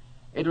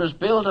 It was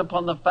built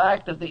upon the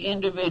fact that the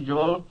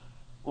individual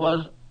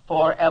was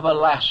for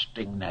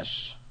everlastingness,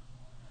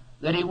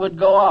 that he would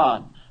go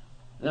on.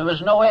 There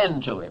was no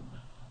end to him.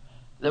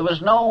 There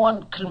was no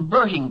one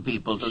converting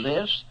people to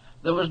this.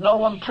 There was no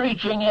one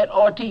preaching it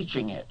or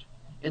teaching it.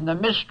 In the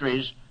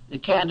mysteries, the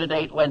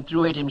candidate went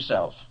through it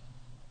himself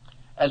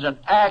as an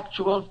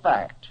actual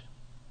fact.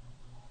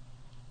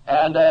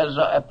 And as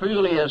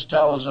Apuleius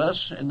tells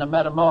us in the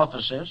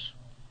Metamorphosis,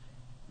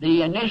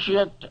 the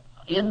initiate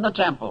in the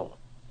temple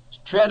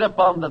tread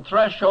upon the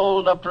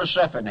threshold of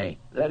Persephone,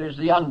 that is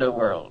the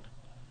underworld,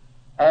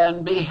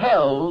 and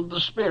beheld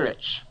the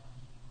spirits.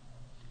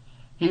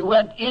 He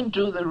went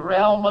into the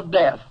realm of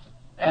death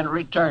and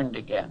returned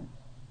again.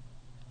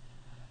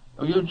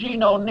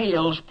 Eugene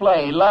O'Neill's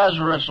play,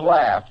 Lazarus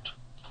Laughed,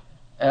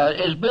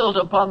 is built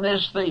upon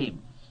this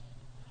theme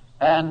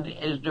and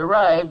is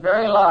derived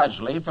very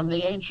largely from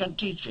the ancient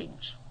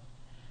teachings.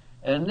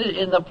 And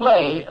in the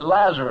play,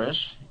 Lazarus,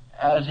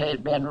 as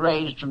had been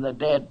raised from the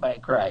dead by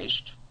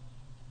Christ,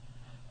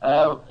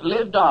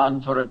 lived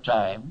on for a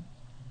time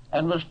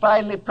and was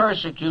finally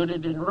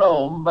persecuted in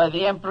Rome by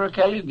the Emperor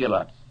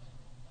Caligula.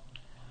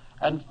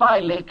 And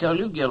finally,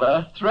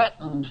 Caligula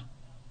threatened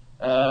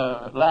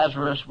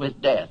Lazarus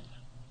with death.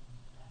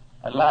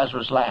 And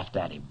Lazarus laughed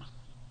at him.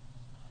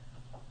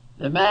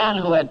 The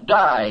man who had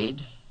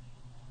died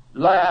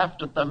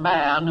laughed at the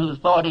man who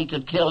thought he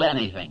could kill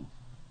anything.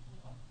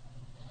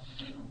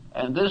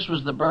 And this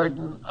was the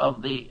burden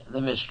of the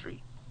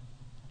mystery.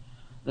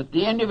 That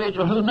the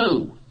individual who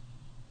knew,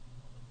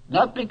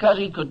 not because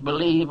he could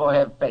believe or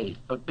have faith,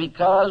 but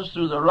because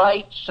through the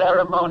rites,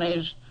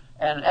 ceremonies,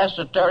 and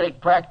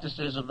esoteric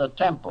practices of the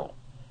temple,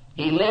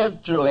 he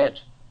lived through it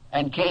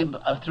and came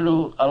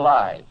through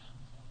alive,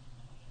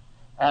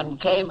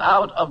 and came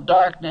out of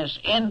darkness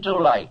into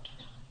light,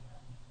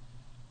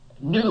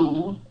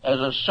 knew as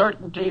a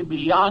certainty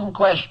beyond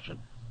question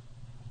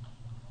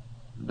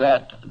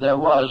that there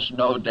was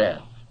no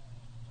death.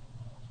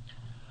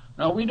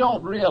 Now, we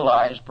don't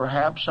realize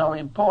perhaps how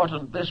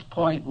important this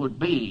point would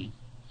be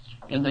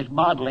in the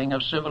modeling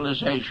of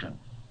civilization.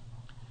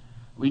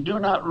 We do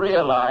not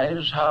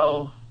realize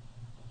how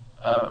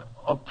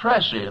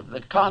oppressive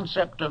the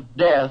concept of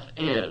death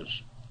is,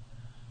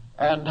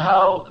 and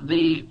how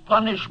the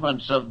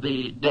punishments of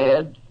the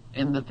dead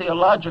in the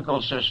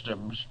theological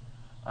systems,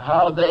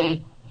 how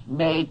they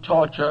may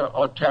torture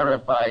or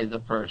terrify the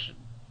person.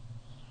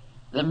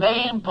 The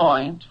main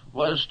point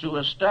was to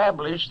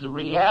establish the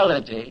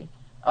reality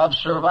of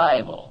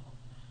survival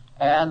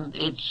and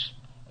its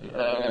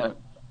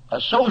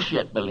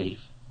associate belief,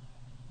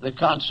 the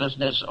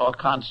consciousness or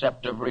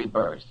concept of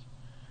rebirth.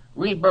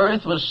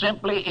 Rebirth was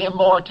simply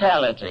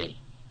immortality,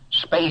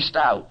 spaced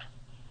out.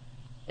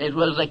 It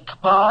was a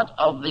part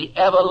of the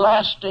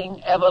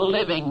everlasting,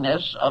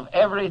 ever-livingness of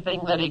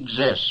everything that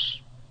exists.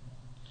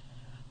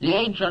 The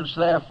ancients,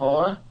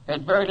 therefore,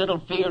 had very little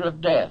fear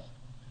of death,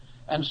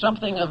 and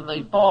something of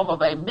the form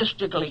of a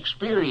mystical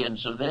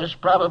experience of this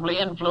probably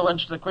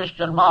influenced the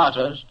Christian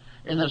martyrs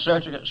in the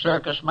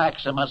Circus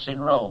Maximus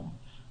in Rome,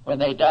 when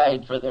they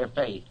died for their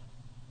faith.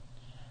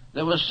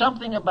 There was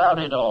something about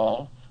it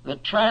all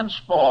that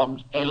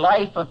transformed a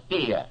life of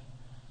fear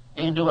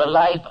into a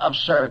life of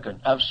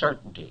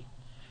certainty.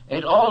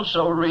 It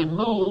also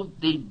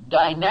removed the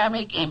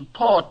dynamic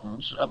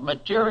importance of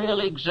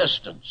material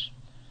existence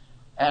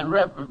and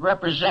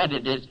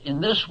represented it in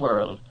this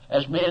world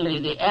as merely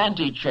the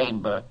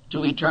antechamber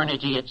to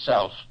eternity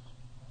itself.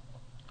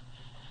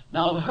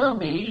 Now,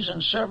 Hermes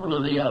and several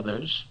of the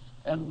others,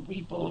 and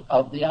people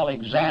of the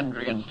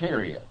Alexandrian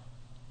period,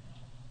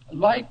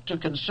 like to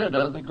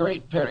consider the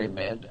Great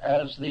Pyramid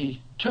as the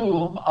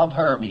tomb of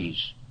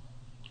Hermes.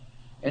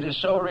 It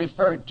is so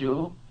referred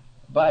to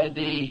by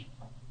the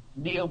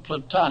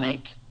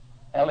Neoplatonic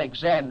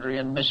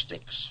Alexandrian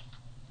mystics,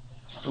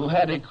 who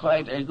had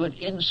quite a good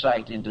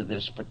insight into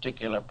this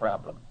particular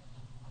problem.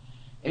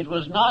 It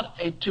was not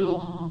a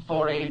tomb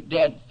for a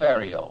dead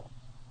pharaoh.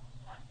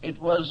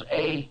 It was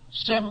a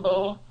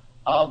symbol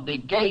of the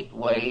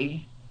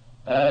gateway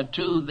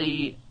to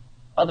the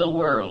other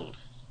world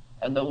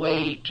and the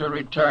way to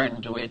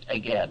return to it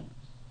again.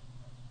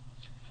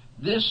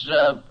 This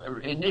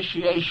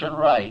initiation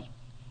rite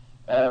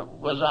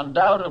was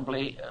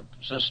undoubtedly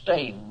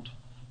sustained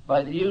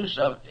by the use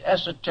of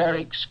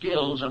esoteric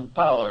skills and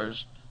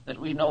powers that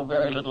we know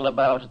very little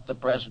about at the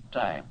present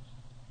time.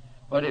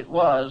 But it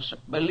was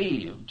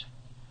believed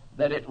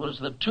that it was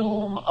the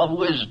tomb of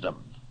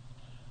wisdom,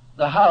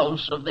 the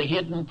house of the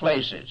hidden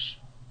places,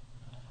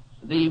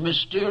 the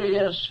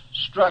mysterious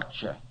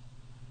structure,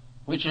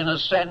 which in a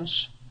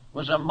sense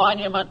was a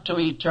monument to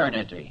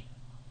eternity,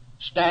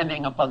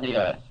 standing upon the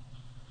earth,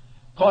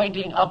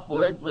 pointing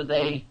upward with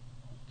a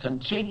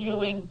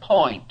continuing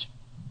point,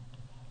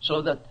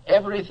 so that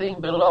everything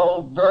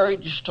below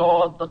verged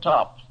toward the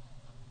top.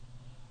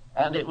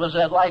 And it was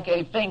like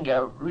a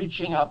finger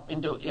reaching up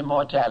into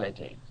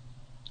immortality.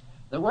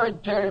 The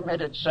word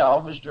pyramid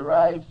itself is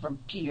derived from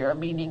pyr,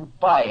 meaning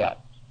fire.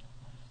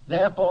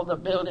 Therefore, the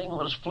building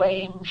was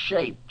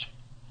flame-shaped.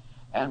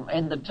 And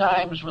in the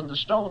times when the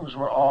stones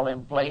were all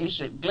in place,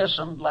 it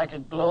glistened like a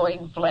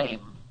glowing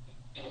flame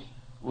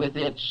with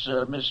its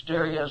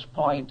mysterious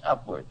point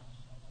upward.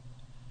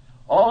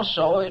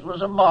 Also, it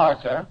was a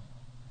marker.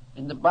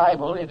 In the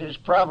Bible, it is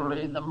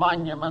probably the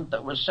monument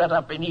that was set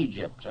up in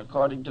Egypt,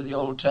 according to the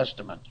Old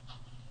Testament.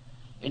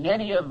 In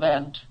any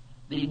event,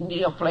 the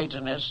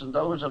Neoplatonists and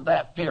those of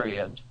that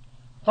period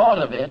thought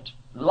of it,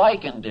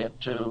 likened it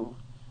to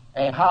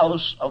a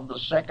house of the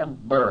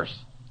second birth,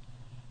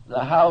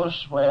 the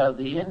house where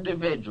the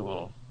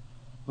individual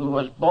who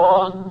was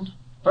born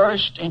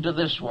first into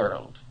this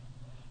world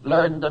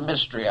learned the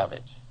mystery of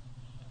it.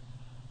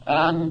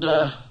 And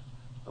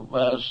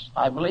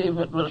I believe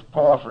it was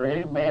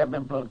Porphyry, may have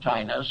been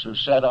Plotinus, who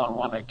said on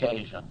one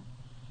occasion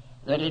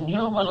that in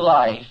human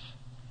life,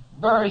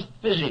 birth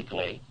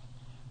physically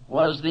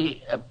was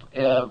the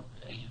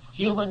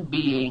human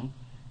being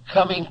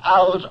coming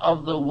out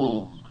of the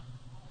womb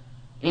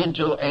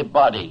into a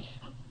body,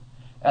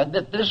 and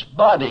that this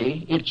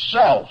body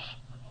itself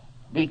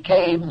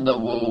became the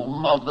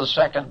womb of the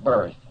second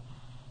birth.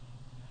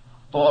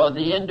 For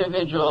the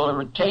individual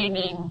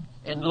retaining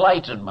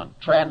enlightenment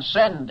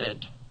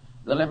transcended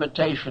the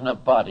limitation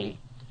of body,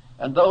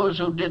 and those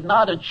who did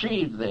not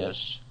achieve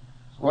this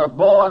were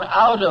born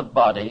out of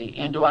body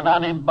into an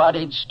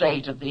unembodied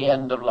state at the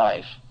end of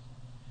life,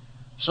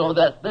 so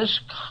that this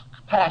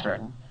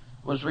pattern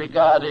was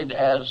regarded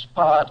as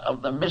part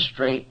of the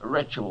mystery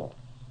ritual.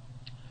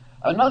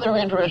 Another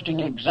interesting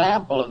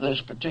example of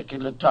this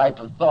particular type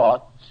of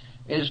thought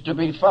is to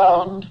be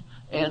found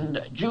in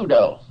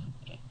judo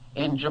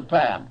in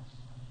Japan.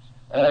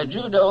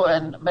 Judo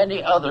and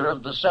many other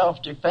of the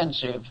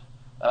self-defensive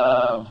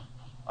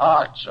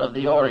arts of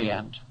the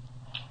Orient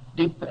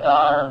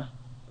are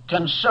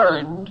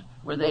concerned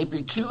with a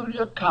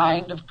peculiar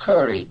kind of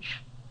courage,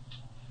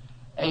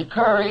 a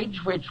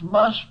courage which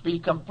must be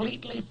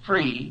completely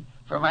free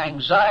from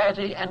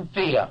anxiety and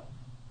fear.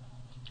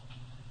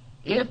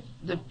 If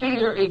the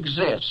fear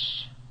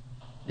exists,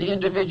 the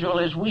individual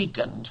is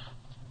weakened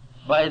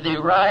by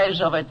the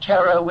rise of a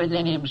terror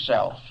within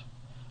himself,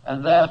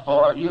 and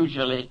therefore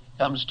usually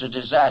comes to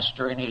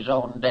disaster in his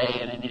own day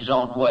and in his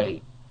own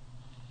way.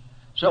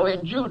 So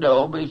in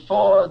judo,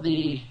 before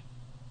the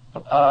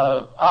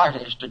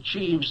artist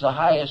achieves the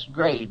highest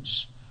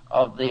grades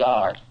of the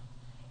art,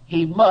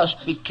 he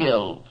must be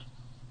killed.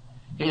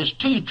 His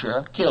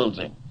teacher kills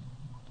him.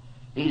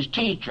 His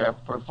teacher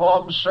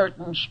performs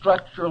certain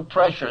structural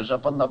pressures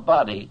upon the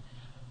body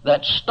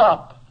that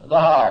stop the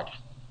heart.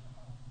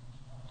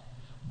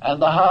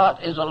 And the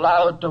heart is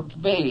allowed to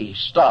be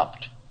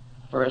stopped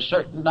for a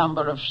certain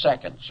number of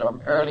seconds, or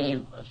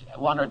early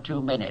 1 or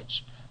 2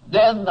 minutes.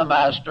 Then the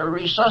master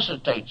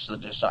resuscitates the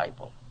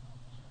disciple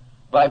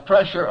by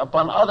pressure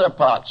upon other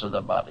parts of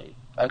the body,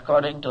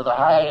 according to the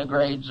higher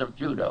grades of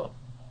judo.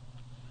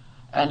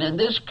 And in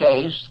this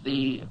case,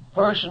 the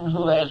person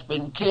who has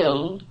been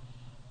killed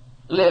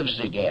lives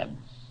again,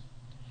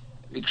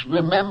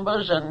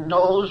 remembers and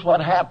knows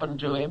what happened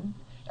to him,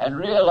 and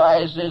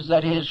realizes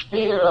that his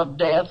fear of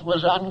death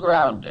was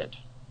ungrounded,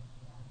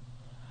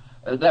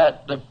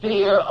 that the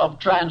fear of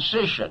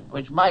transition,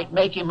 which might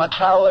make him a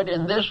coward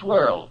in this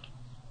world,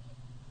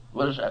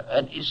 was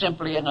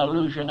simply an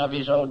illusion of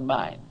his own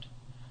mind,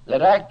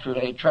 that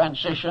actually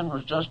transition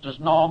was just as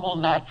normal,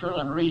 natural,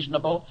 and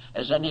reasonable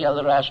as any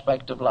other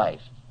aspect of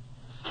life,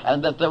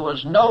 and that there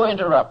was no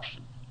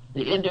interruption.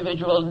 The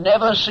individual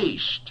never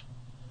ceased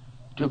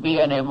to be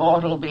an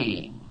immortal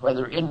being,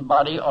 whether in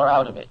body or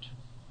out of it.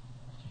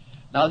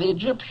 Now, the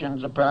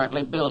Egyptians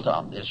apparently built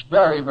on this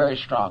very, very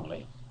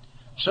strongly.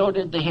 So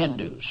did the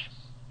Hindus.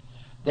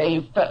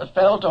 They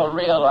felt or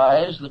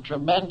realized the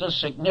tremendous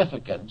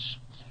significance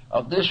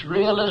of this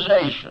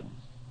realization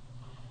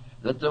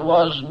that there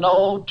was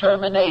no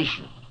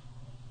termination,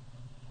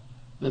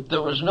 that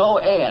there was no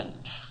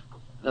end,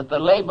 that the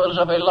labors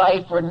of a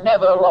life were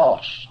never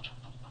lost,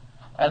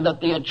 and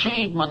that the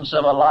achievements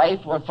of a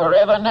life were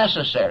forever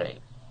necessary,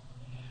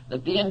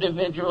 that the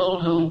individual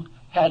who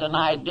had an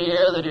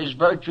idea that his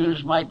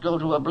virtues might go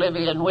to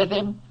oblivion with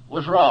him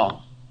was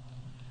wrong,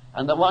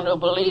 and the one who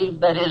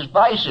believed that his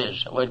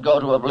vices would go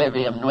to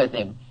oblivion with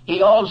him,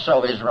 he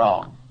also is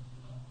wrong.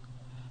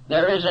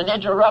 There is an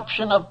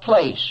interruption of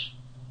place,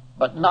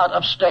 but not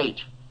of state.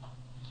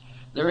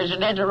 There is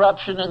an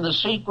interruption in the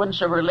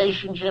sequence of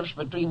relationships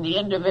between the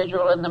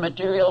individual and the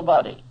material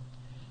body,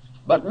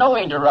 but no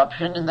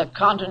interruption in the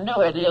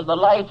continuity of the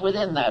life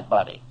within that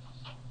body.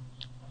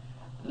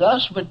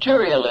 Thus,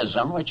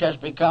 materialism, which has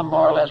become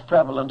more or less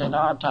prevalent in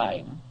our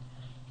time,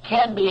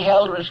 can be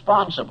held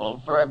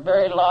responsible for a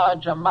very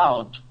large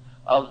amount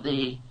of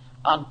the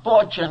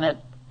unfortunate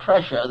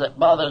pressure that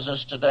bothers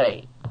us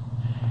today.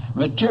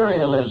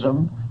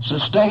 Materialism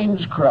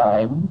sustains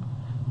crime,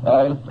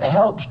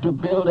 helps to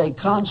build a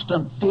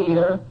constant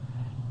fear,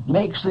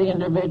 makes the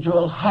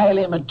individual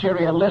highly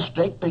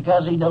materialistic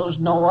because he knows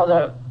no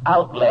other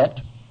outlet,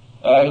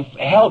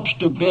 helps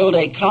to build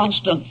a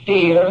constant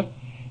fear,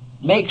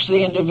 makes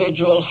the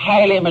individual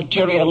highly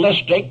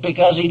materialistic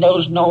because he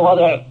knows no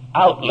other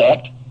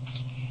outlet,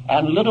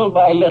 and little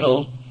by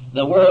little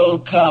the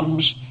world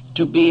comes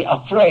to be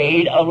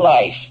afraid of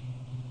life,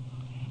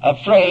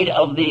 afraid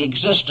of the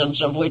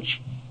existence of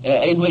which,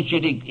 in which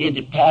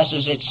it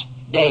passes its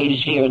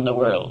days here in the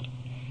world.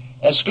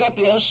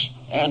 Asclepius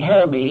and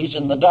Hermes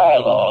in the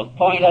dialogue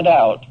pointed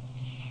out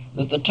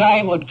that the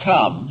time would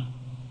come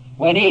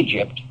when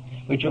Egypt,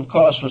 which of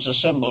course was a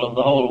symbol of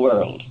the whole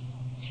world,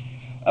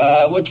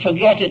 would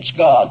forget its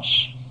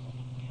gods,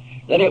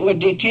 that it would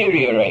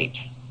deteriorate,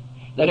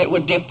 that it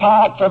would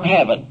depart from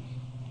heaven,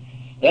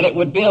 that it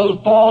would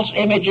build false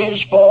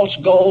images, false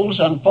goals,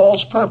 and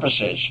false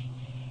purposes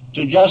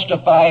to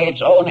justify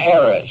its own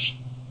errors,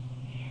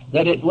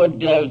 that it would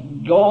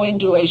go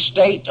into a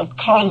state of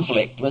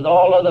conflict with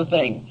all other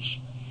things,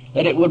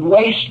 that it would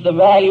waste the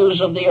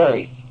values of the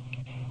earth.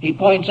 He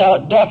points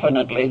out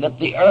definitely that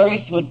the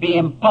earth would be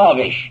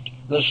impoverished,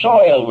 the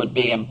soil would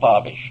be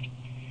impoverished,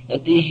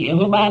 that the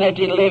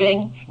humanity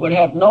living would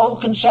have no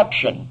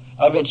conception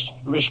of its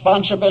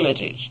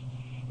responsibilities,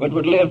 but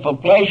would live for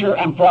pleasure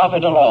and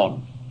profit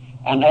alone.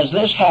 And as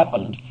this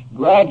happened,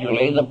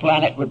 gradually the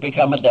planet would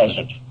become a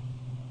desert,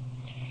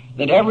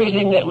 that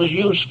everything that was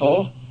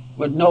useful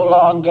would no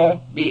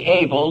longer be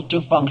able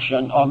to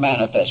function or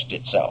manifest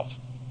itself.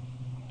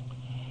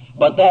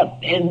 But that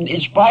in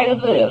spite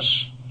of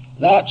this,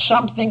 that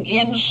something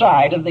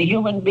inside of the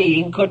human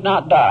being could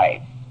not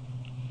die.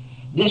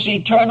 This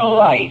eternal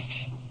life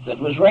that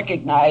was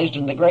recognized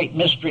in the great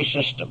mystery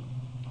system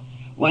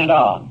went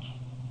on.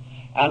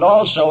 And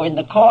also in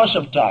the course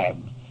of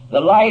time,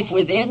 the life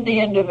within the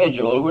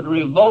individual would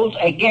revolt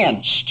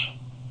against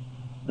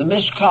the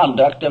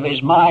misconduct of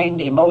his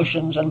mind,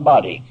 emotions, and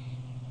body.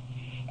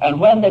 And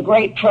when the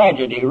great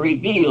tragedy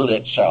revealed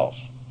itself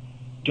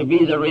to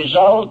be the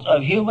result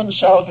of human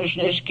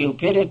selfishness,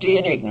 cupidity,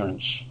 and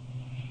ignorance,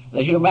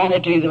 the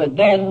humanity would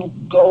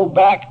then go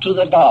back to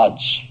the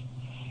gods,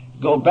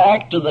 go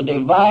back to the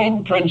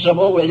divine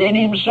principle within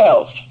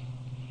himself,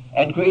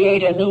 and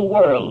create a new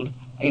world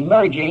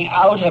emerging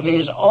out of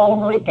his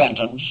own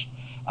repentance,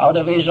 out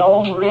of his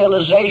own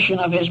realization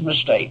of his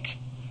mistake,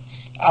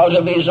 out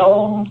of his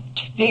own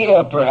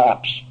fear,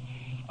 perhaps,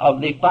 of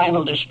the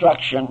final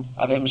destruction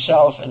of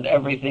himself and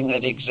everything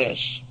that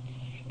exists.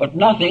 But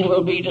nothing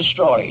will be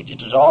destroyed.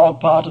 It is all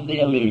part of the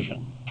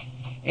illusion.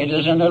 It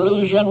is an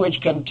illusion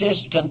which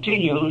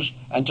continues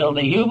until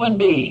the human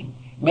being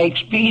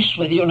makes peace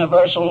with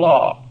universal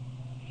law.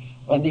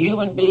 When the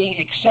human being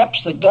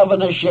accepts the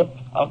governorship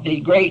of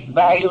the great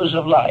values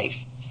of life,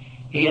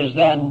 he is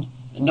then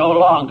no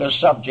longer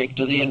subject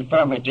to the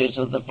infirmities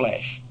of the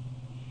flesh.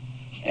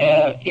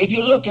 If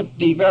you look at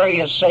the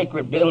various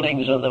sacred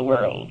buildings of the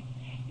world,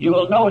 you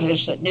will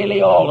notice that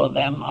nearly all of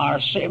them are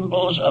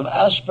symbols of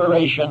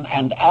aspiration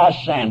and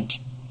ascent.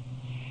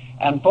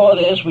 And for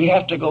this, we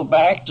have to go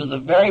back to the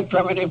very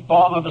primitive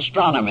form of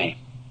astronomy.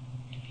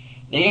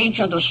 The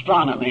ancient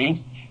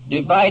astronomy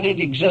divided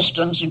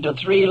existence into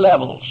three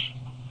levels,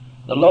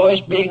 the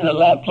lowest being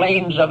the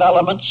planes of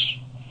elements,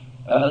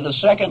 the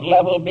second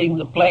level being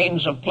the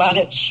planes of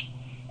planets,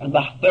 and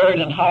the third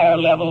and higher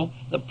level,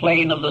 the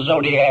plane of the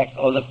zodiac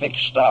or the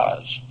fixed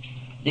stars.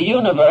 The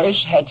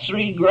universe had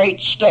three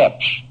great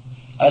steps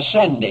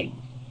ascending,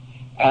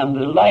 and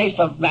the life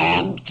of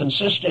man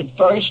consisted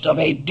first of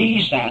a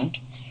descent,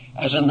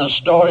 as in the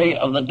story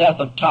of the death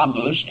of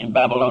Tammuz in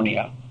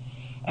Babylonia,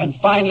 and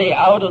finally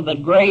out of the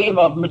grave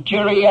of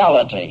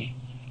materiality,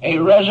 a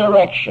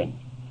resurrection,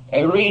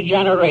 a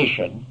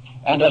regeneration,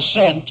 and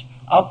ascent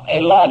up a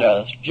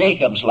ladder,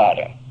 Jacob's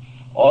ladder,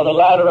 or the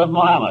ladder of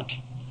Muhammad,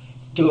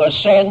 to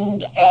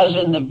ascend, as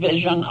in the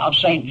vision of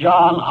St.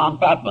 John on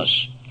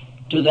Patmos,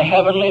 to the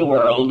heavenly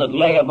world that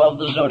lay above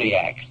the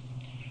zodiac.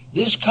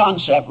 This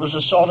concept was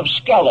a sort of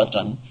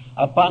skeleton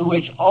upon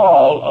which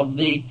all of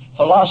the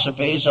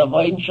philosophies of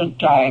ancient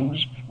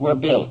times were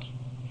built.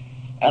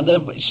 And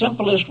the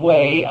simplest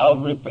way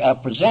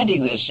of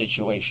presenting this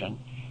situation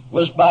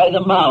was by the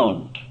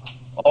mound,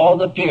 or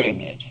the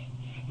pyramid,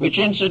 which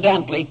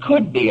incidentally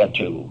could be a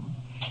tomb,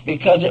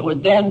 because it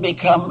would then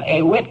become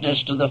a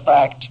witness to the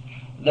fact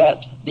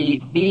that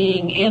the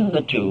being in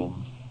the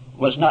tomb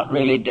was not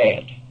really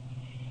dead.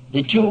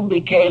 The tomb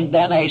became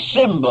then a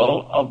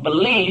symbol of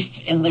belief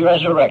in the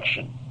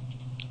resurrection.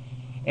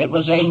 It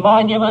was a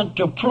monument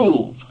to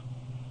prove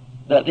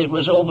that it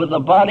was over the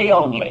body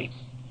only,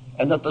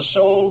 and that the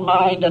soul,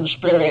 mind, and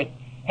spirit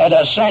had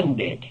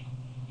ascended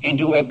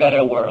into a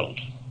better world.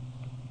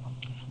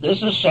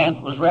 This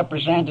ascent was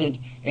represented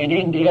in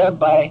India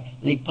by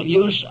the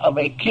use of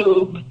a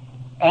cube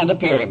and a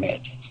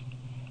pyramid.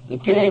 The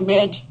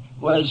pyramid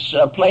was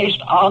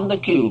placed on the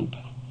cube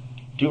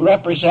to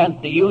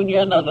represent the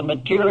union of the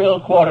material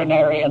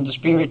quaternary and the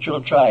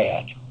spiritual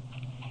triad.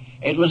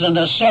 It was an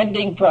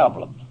ascending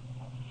problem.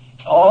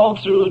 All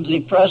through the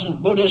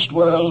present Buddhist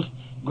world,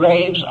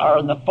 graves are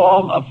in the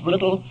form of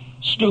little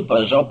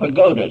stupas or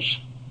pagodas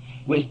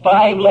with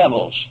 5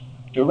 levels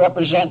to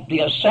represent the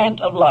ascent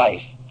of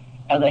life,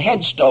 and the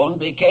headstone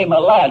became a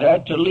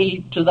ladder to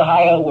lead to the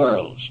higher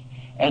worlds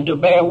and to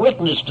bear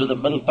witness to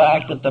the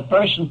fact that the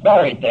person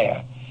buried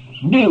there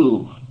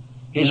knew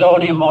his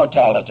own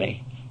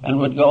immortality and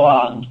would go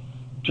on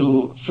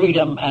to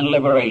freedom and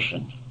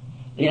liberation.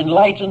 The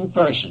enlightened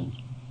person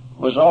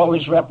was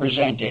always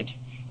represented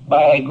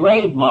by a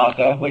grave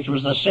marker, which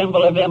was the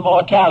symbol of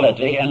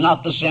immortality and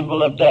not the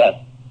symbol of death.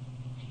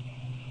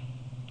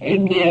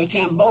 In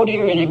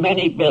Cambodia and in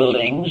many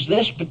buildings,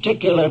 this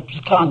particular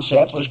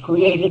concept was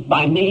created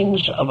by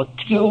means of a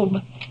cube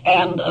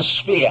and a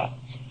sphere.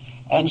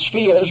 And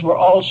spheres were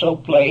also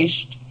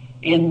placed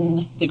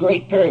in the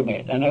Great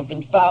Pyramid and have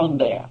been found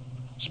there.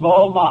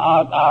 Small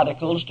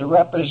articles to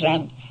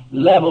represent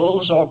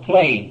levels or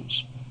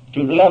planes,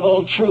 to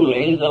level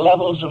truly the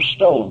levels of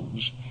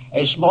stones.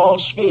 A small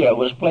sphere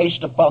was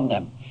placed upon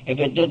them. If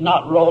it did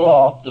not roll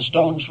off, the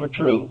stones were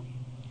true.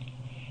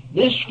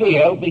 This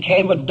sphere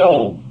became a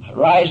dome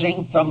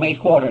rising from a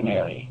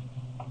quaternary.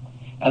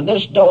 And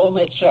this dome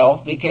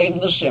itself became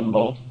the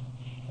symbol,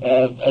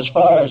 as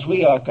far as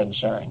we are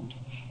concerned,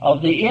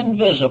 of the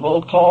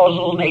invisible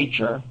causal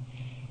nature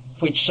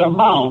which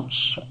surmounts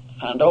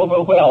and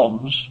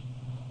overwhelms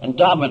and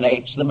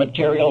dominates the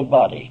material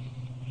body.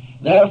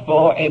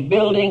 Therefore, a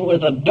building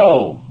with a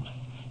dome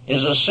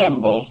is a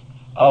symbol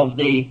of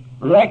the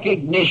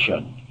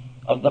recognition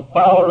of the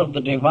power of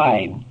the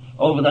divine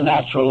over the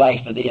natural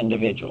life of the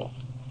individual.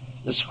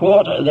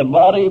 The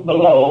body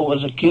below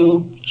was a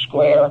cube,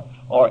 square,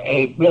 or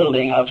a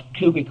building of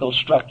cubical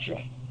structure.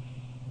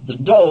 The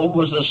dome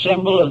was the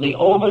symbol of the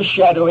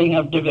overshadowing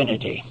of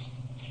divinity.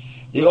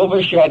 The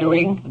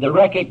overshadowing, the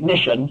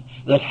recognition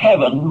that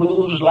heaven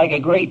moves like a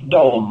great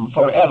dome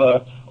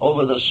forever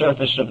over the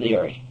surface of the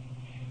earth.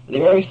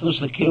 The earth was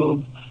the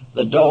cube,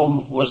 the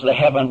dome was the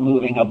heaven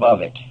moving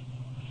above it.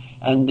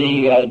 And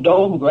the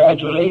dome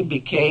gradually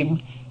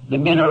became the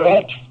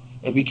minaret,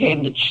 it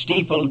became the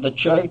steeple of the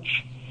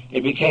church,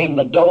 it became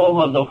the dome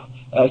of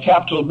the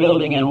Capitol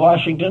building in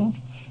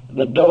Washington,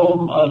 the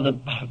dome of the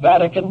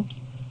Vatican,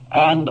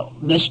 and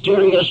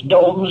mysterious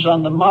domes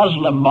on the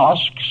Muslim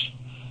mosques,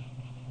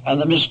 and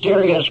the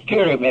mysterious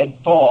pyramid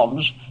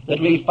forms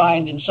that we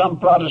find in some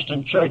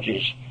Protestant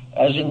churches,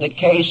 as in the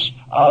case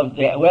of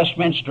the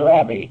Westminster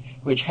Abbey,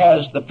 which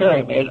has the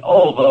pyramid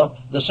over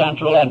the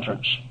central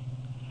entrance.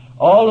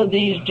 All of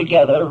these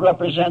together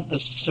represent the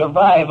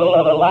survival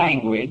of a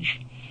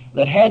language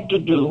that had to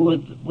do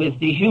with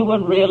the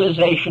human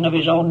realization of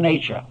his own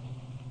nature.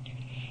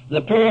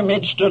 The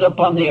pyramid stood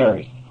upon the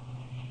earth.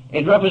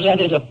 It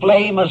represented a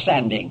flame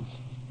ascending.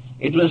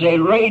 It was a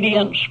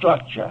radiant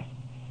structure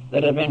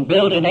that had been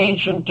built in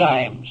ancient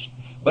times,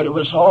 but it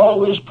was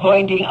always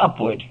pointing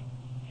upward.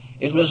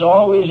 It was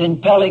always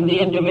impelling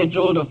the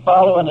individual to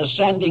follow an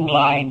ascending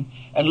line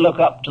and look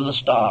up to the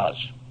stars.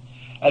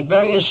 At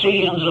various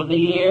seasons of the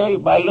year,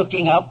 by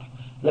looking up,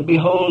 the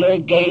beholder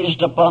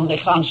gazed upon the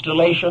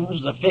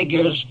constellations, the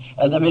figures,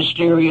 and the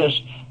mysterious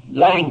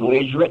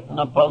language written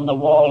upon the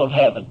wall of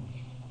heaven.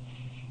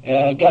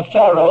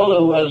 Gaffarel,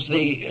 who was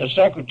the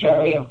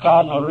secretary of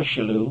Cardinal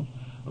Richelieu,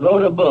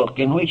 wrote a book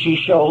in which he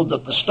showed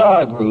that the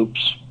star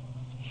groups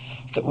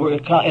were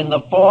in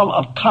the form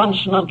of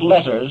consonant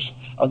letters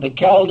of the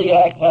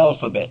Chaldaic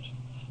alphabet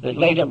that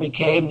later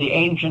became the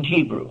ancient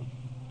Hebrew.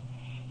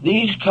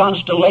 These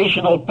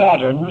constellational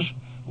patterns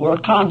were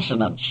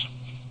consonants.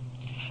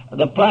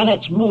 The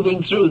planets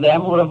moving through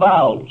them were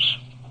vowels.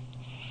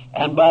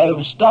 And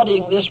by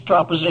studying this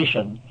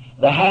proposition,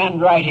 the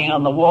handwriting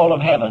on the wall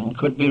of heaven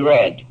could be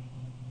read.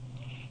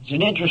 It's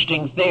an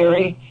interesting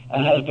theory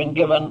and has been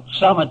given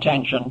some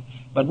attention,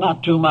 but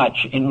not too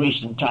much in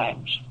recent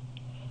times.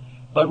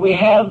 But we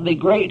have the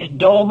great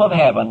dome of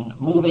heaven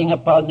moving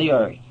upon the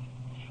earth.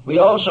 We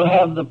also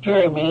have the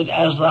pyramid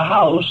as the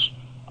house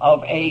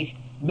of a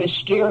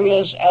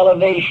mysterious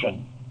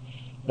elevation,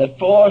 the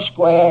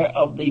foursquare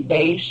of the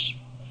base,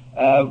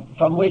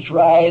 from which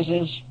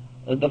rises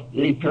the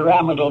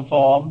pyramidal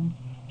form,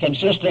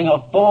 consisting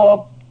of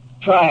 4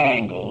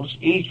 triangles,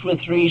 each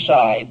with 3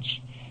 sides,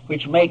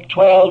 which make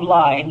 12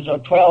 lines or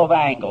 12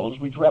 angles,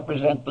 which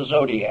represent the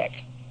zodiac.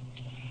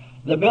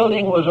 The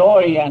building was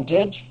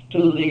oriented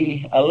to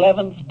the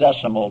 11th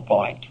decimal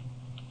point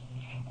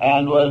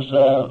and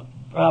was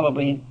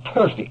probably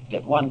perfect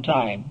at one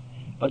time,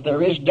 but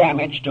there is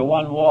damage to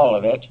one wall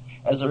of it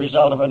as a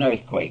result of an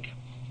earthquake.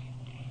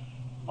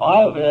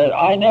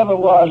 I never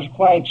was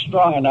quite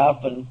strong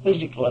enough and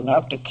physical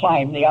enough to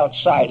climb the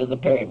outside of the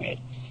pyramid.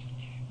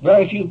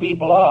 Very few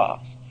people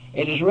are.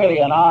 It is really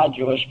an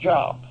arduous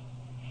job.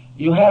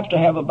 You have to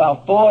have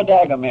about 4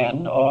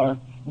 daggermen or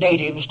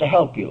natives to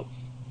help you.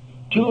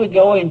 2 would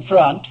go in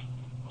front,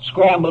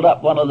 scrambled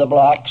up one of the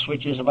blocks,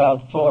 which is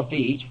about 4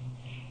 feet,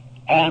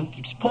 and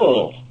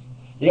pull.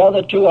 The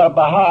other 2 are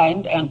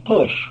behind and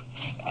push,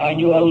 and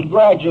you are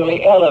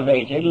gradually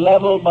elevated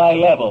level by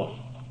level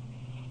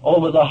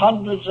over the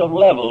hundreds of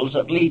levels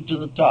that lead to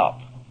the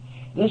top.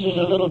 This is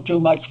a little too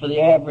much for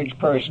the average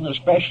person,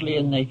 especially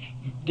in the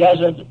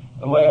desert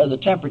where the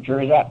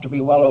temperature is apt to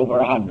be well over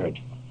 100.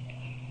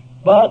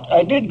 But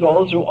I did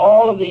go through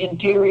all of the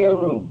interior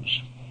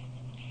rooms,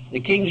 the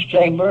king's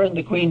chamber and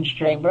the queen's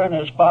chamber, and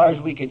as far as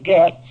we could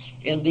get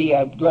in the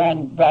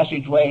grand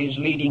passageways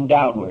leading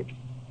downward.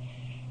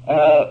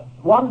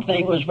 One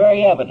thing was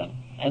very evident,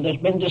 and has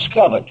been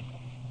discovered,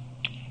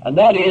 and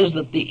that is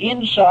that the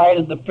inside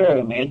of the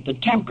pyramid, the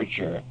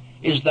temperature,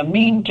 is the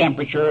mean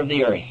temperature of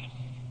the earth.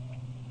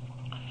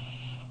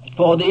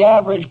 For the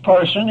average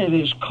person, it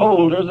is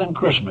colder than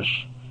Christmas.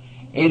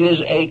 It is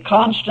a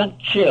constant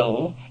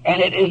chill,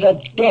 and it is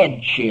a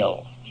dead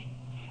chill.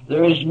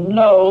 There is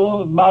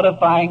no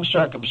modifying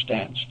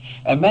circumstance.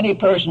 And many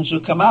persons who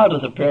come out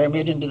of the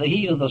pyramid into the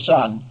heat of the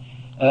sun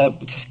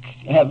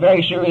have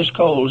very serious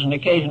colds and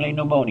occasionally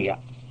pneumonia.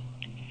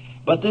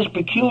 But this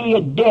peculiar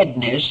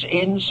deadness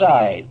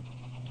inside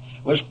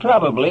was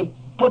probably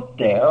put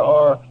there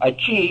or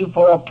achieved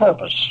for a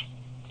purpose.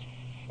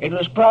 It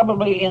was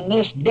probably in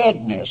this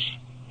deadness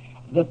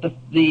that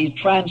the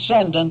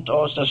transcendent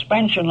or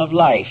suspension of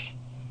life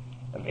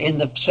in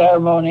the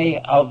ceremony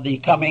of the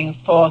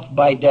coming forth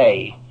by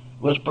day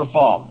was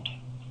performed.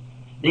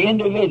 The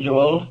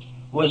individual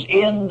was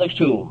in the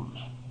tomb.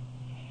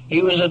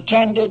 He was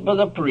attended by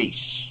the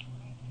priests.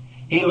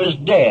 He was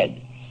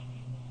dead.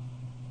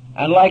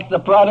 And like the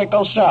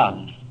prodigal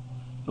son,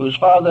 whose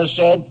father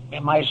said,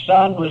 "My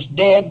son was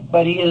dead,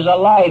 but he is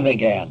alive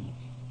again,"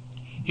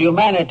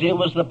 humanity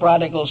was the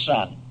prodigal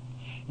son.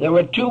 There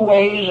were 2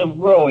 ways of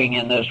growing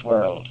in this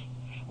world.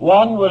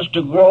 One was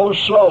to grow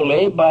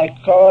slowly by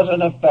cause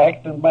and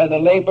effect and by the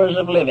labors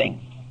of living.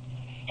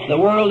 The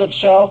world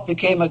itself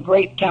became a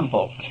great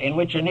temple in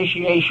which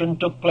initiation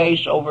took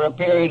place over a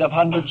period of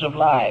hundreds of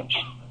lives.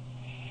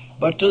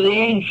 But to the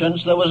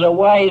ancients there was a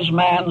wise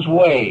man's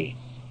way,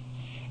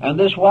 and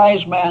this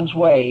wise man's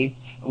way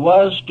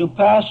was to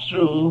pass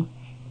through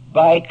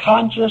by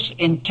conscious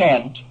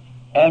intent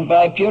and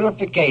by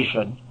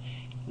purification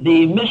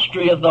the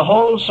mystery of the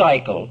whole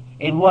cycle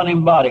in one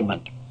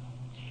embodiment.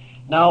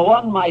 Now,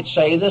 one might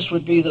say this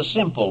would be the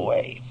simple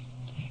way,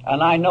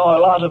 and I know a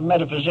lot of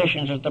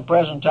metaphysicians at the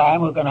present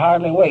time who can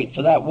hardly wait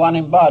for that one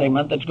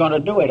embodiment that's going to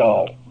do it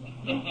all.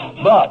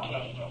 But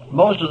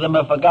most of them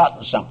have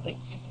forgotten something,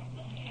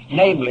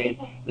 namely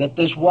that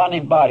this one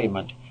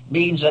embodiment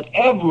means that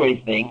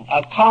everything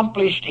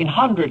accomplished in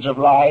hundreds of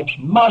lives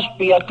must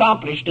be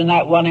accomplished in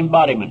that one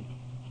embodiment.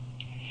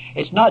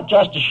 It's not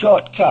just a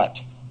shortcut.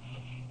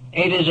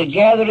 It is a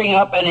gathering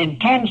up and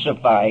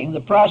intensifying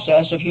the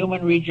process of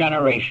human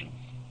regeneration.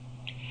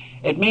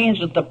 It means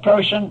that the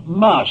person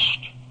must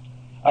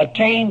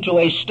attain to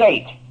a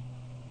state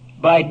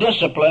by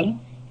discipline,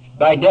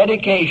 by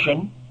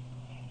dedication,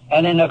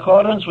 and in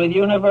accordance with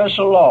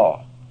universal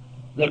law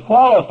that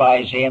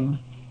qualifies him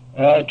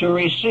to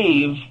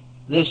receive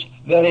this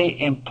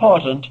very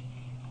important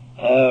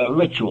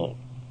ritual.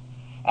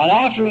 And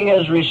after he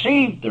has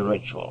received the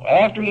ritual,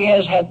 after he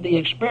has had the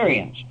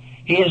experience,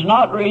 he is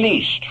not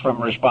released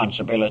from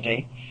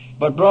responsibility,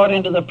 but brought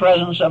into the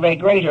presence of a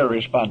greater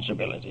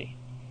responsibility.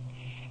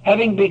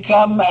 Having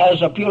become,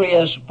 as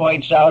Apuleius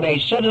points out, a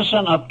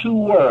citizen of two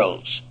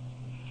worlds,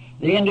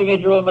 the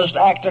individual must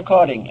act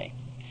accordingly.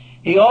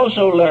 He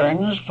also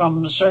learns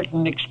from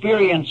certain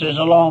experiences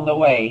along the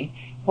way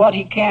what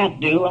he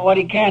can't do and what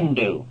he can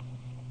do.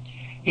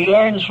 He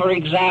learns, for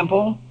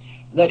example,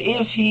 that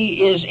if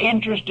he is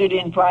interested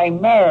in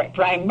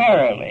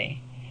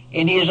primarily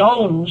in his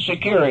own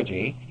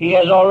security, he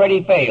has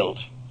already failed.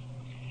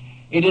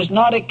 It is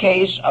not a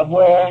case of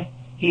where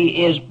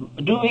he is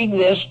doing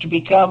this to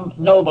become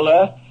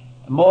nobler,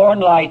 more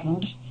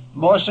enlightened,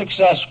 more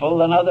successful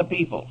than other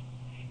people.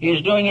 He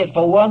is doing it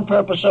for one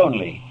purpose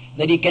only,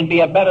 that he can be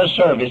a better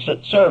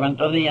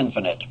servant of the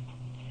infinite.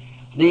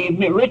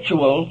 The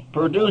ritual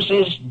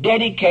produces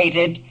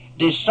dedicated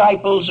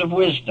disciples of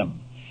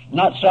wisdom,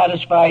 not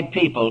satisfied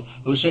people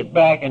who sit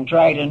back and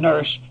try to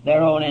nurse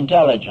their own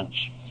intelligence.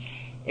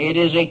 It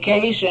is a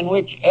case in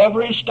which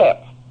every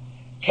step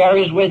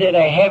carries with it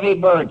a heavy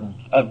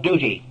burden of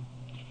duty,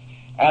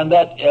 and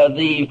that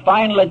the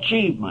final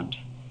achievement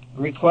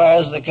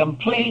requires the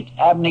complete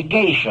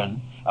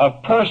abnegation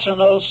of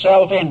personal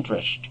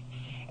self-interest,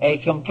 a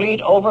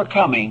complete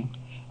overcoming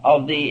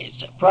of the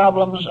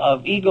problems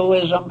of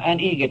egoism and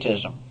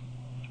egotism.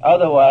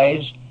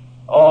 Otherwise,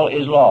 all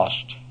is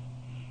lost.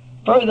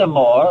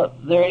 Furthermore,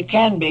 there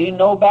can be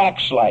no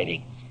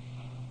backsliding,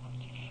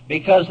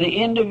 because the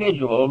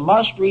individual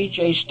must reach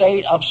a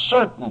state of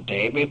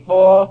certainty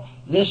before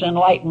this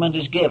enlightenment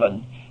is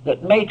given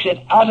that makes it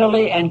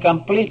utterly and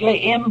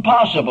completely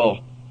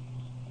impossible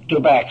to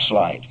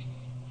backslide.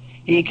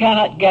 He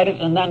cannot get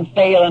it and then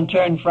fail and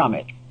turn from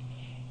it.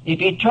 If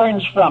he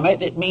turns from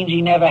it, it means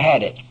he never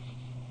had it.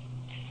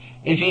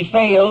 If he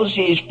fails,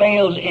 he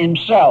fails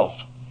himself.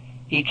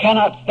 He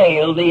cannot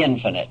fail the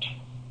infinite.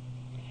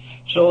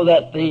 So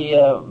that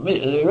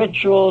the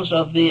rituals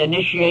of the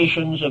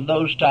initiations of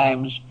those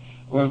times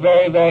were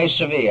very, very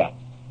severe.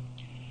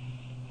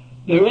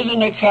 There is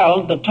an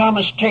account that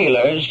Thomas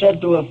Taylor is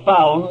said to have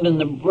found in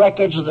the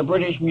records of the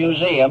British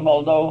Museum,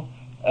 although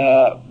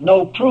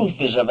no proof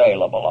is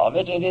available of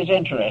it. It is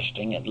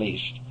interesting, at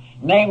least.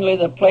 Namely,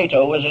 that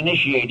Plato was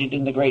initiated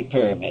in the Great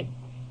Pyramid.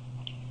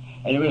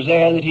 And it was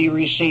there that he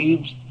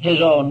received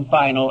his own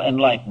final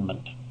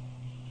enlightenment.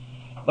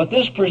 But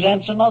this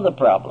presents another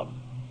problem.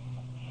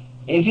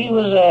 If he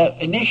was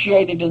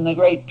initiated in the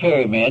Great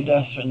Pyramid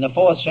in the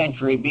 4th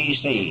century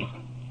B.C.,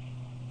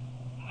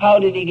 how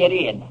did he get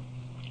in?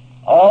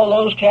 All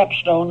those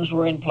capstones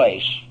were in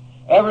place.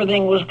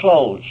 Everything was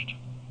closed.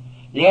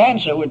 The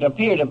answer would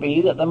appear to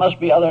be that there must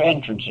be other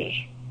entrances.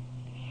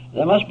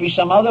 There must be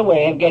some other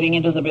way of getting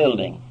into the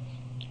building.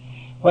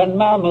 When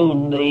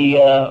Mamun,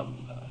 the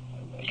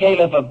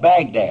Caliph of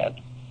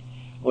Baghdad,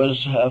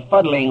 was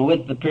fuddling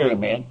with the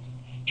pyramid,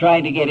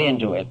 trying to get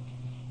into it,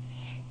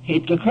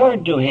 it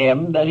occurred to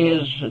him that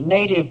his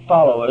native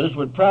followers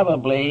would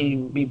probably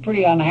be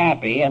pretty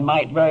unhappy and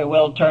might very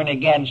well turn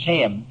against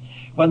him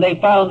when they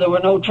found there were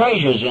no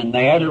treasures in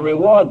there to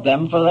reward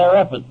them for their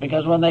effort,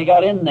 because when they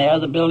got in there,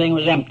 the building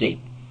was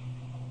empty.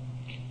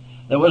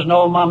 There was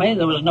no mummy,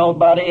 there was no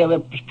body of a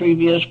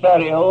previous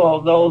pharaoh,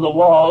 although the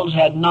walls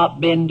had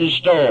not been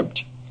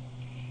disturbed.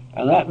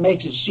 And that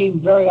makes it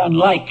seem very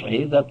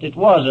unlikely that it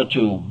was a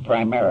tomb,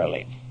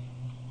 primarily.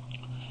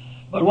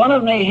 But one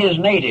of his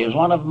natives,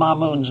 one of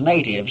Mamun's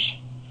natives,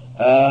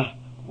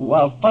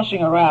 while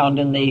fussing around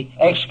in the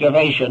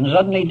excavation,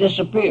 suddenly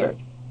disappeared,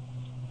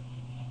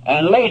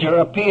 and later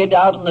appeared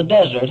out in the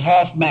desert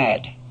half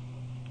mad.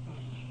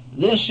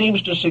 This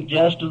seems to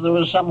suggest that there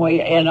was some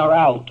way in or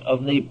out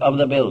of the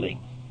building.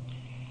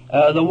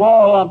 The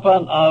wall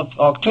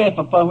or cliff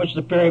upon which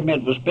the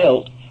pyramid was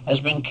built has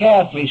been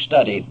carefully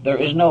studied. There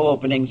is no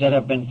openings that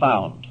have been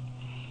found.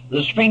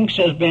 The Sphinx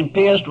has been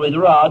pierced with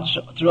rods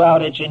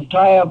throughout its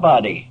entire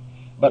body,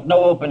 but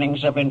no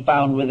openings have been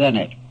found within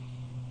it.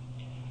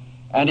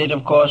 And it,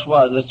 of course,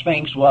 the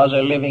Sphinx was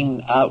a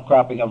living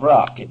outcropping of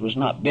rock. It was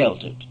not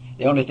built.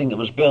 The only thing that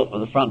was built were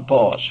the front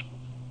paws.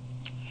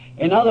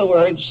 In other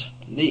words,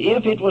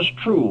 if it was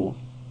true,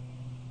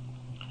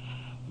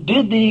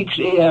 did the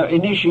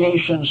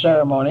initiation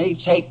ceremony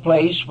take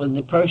place when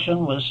the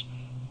person was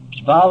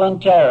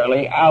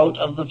voluntarily out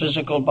of the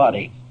physical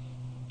body?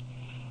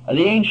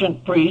 The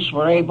ancient priests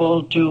were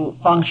able to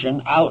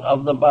function out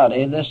of the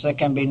body. This there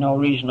can be no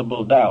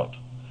reasonable doubt.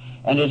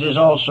 And it is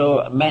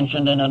also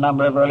mentioned in a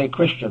number of early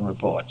Christian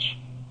reports.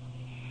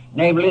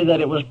 Namely,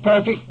 that it was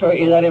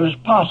that it was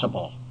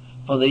possible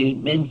for the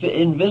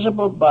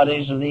invisible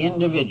bodies of the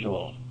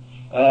individual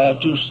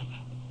to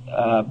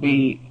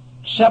be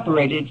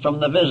separated from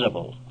the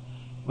visible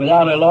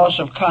without a loss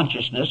of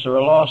consciousness or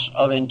a loss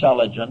of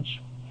intelligence,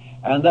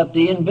 and that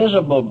the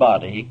invisible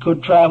body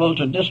could travel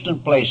to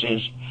distant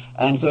places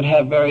and could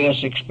have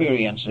various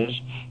experiences.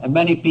 And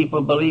many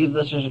people believe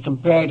this is a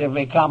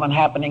comparatively common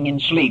happening in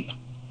sleep,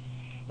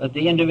 that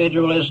the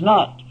individual is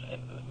not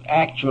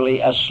actually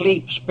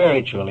asleep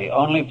spiritually,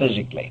 only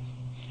physically,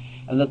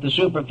 and that the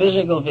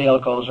superphysical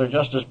vehicles are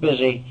just as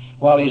busy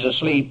while he's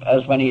asleep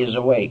as when he is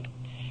awake.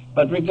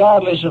 But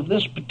regardless of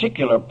this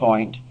particular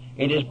point,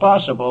 it is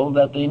possible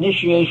that the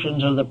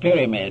initiations of the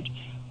pyramid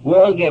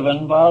were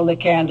given while the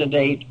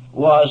candidate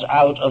was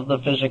out of the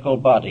physical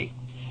body.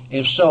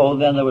 If so,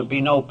 then there would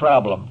be no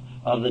problem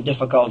of the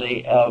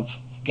difficulty of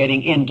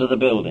getting into the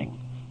building.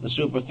 The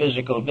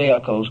superphysical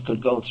vehicles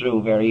could go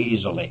through very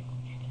easily.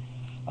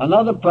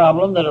 Another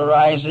problem that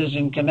arises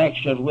in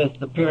connection with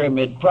the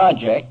pyramid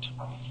project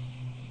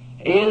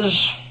is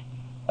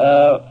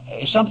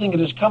something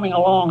that is coming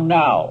along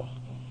now,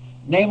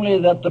 namely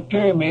that the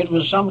pyramid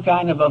was some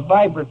kind of a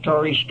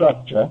vibratory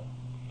structure,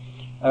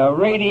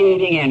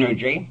 radiating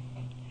energy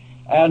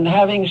and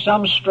having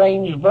some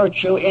strange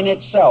virtue in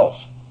itself,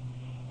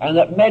 and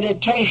that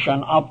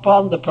meditation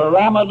upon the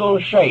pyramidal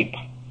shape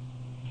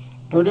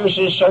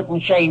produces certain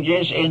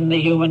changes in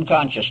the human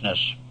consciousness.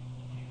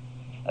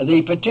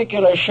 The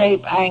particular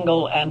shape,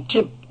 angle, and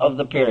tip of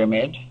the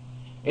pyramid,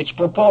 its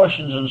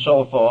proportions and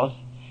so forth,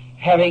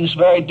 having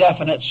very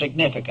definite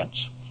significance.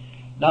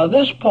 Now,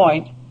 this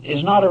point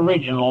is not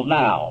original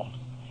now.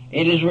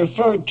 It is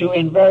referred to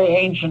in very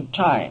ancient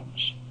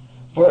times,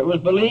 for it was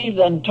believed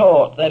and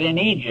taught that in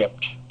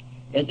Egypt,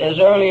 as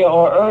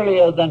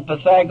earlier than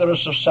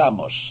Pythagoras of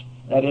Samos,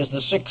 that is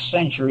the 6th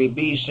century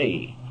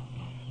BC,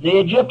 the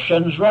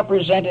Egyptians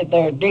represented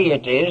their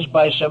deities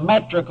by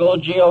symmetrical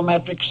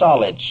geometric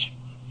solids,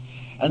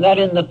 and that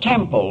in the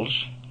temples,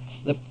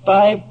 the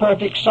 5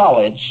 perfect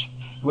solids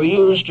were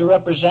used to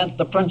represent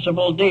the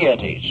principal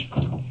deities,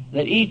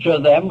 that each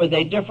of them with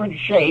a different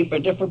shape, a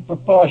different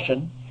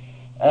proportion,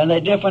 and a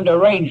different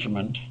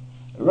arrangement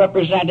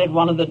represented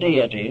one of the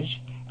deities,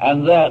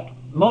 and that,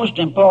 most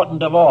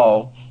important of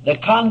all, the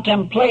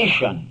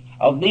contemplation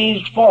of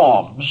these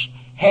forms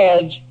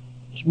had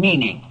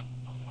meaning,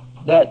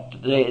 that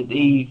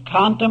the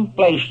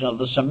contemplation of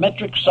the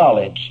symmetric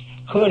solids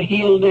could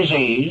heal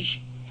disease,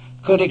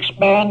 could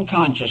expand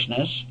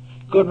consciousness,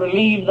 could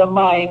relieve the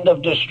mind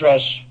of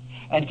distress,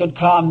 and could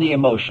calm the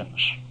emotions.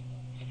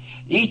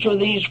 Each of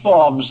these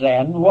forms,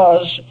 then,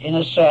 was, in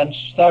a sense,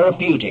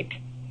 therapeutic,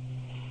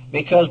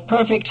 because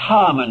perfect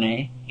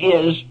harmony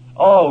is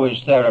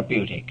always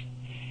therapeutic.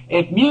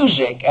 If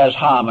music as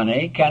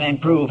harmony can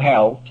improve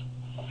health,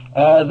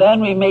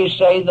 then we may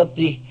say that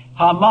the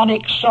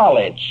harmonic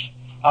solids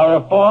are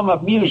a form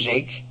of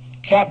music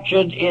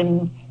captured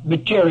in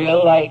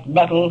material like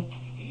metal,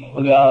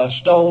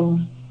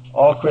 stone,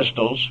 or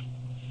crystals,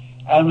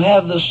 and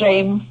have the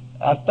same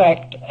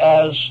effect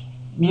as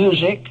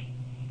music,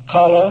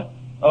 color,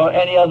 or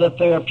any other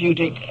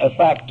therapeutic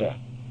factor.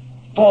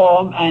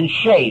 Form and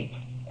shape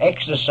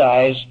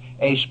exercise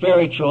a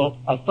spiritual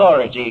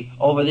authority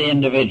over the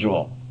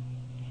individual.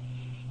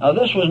 Now,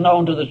 this was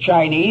known to the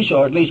Chinese,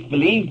 or at least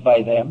believed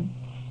by them,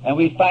 and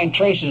we find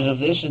traces of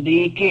this in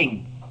the I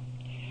Ching.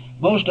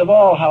 Most of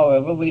all,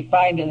 however, we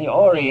find in the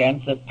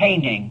Orient that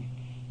painting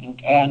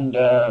and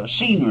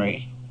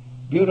scenery,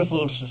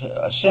 beautiful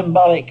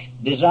symbolic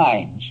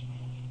designs,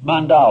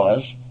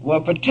 mandalas, were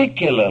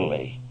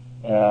particularly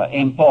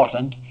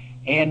important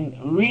in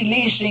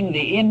releasing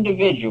the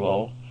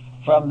individual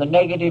from the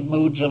negative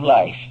moods of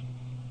life,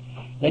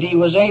 that he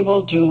was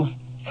able to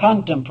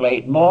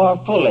contemplate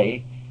more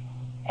fully,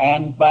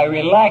 and by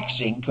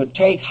relaxing could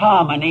take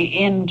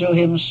harmony into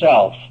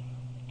himself.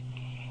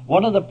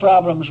 One of the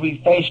problems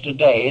we face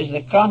today is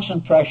the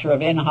constant pressure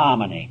of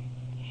inharmony.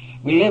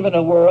 We live in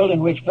a world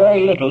in which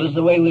very little is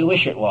the way we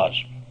wish it was.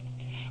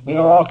 We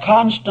are all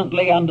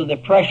constantly under the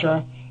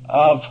pressure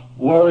of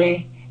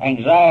worry,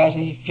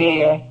 anxiety,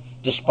 fear,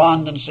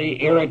 despondency,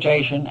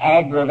 irritation,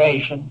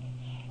 aggravation.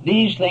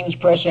 These things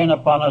press in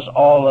upon us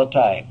all the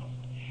time.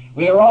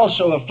 We are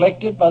also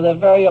afflicted by the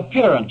very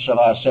appearance of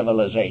our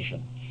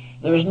civilization.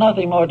 There is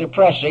nothing more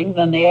depressing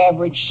than the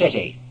average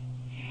city,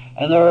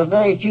 and there are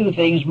very few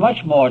things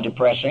much more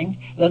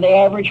depressing than the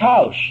average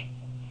house,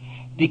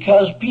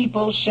 because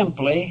people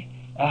simply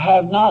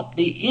have not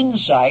the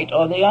insight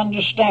or the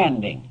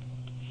understanding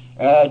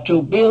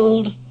to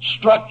build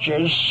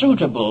structures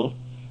suitable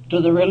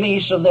to the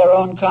release of their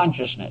own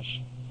consciousness.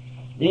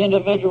 The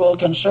individual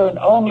concerned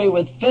only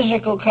with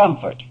physical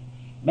comfort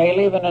may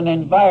live in an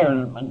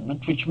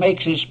environment which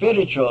makes his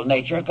spiritual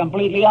nature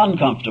completely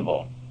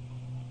uncomfortable.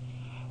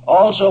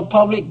 Also,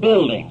 public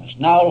buildings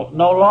now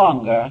no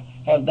longer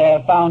have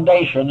their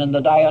foundation in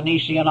the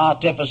Dionysian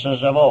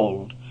artificers of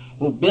old,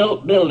 who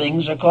built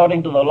buildings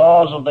according to the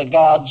laws of the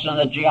gods and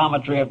the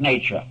geometry of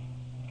nature.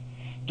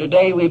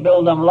 Today we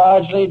build them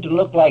largely to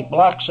look like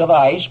blocks of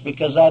ice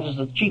because that is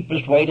the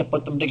cheapest way to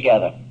put them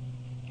together.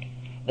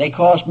 They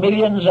cost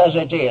millions as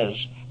it is,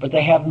 but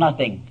they have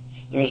nothing.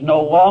 There is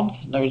no warmth,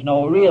 there is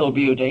no real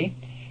beauty,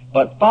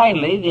 But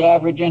finally, the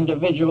average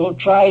individual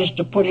tries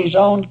to put his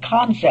own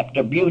concept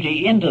of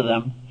beauty into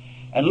them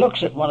and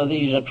looks at one of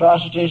these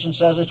atrocities and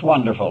says it's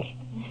wonderful.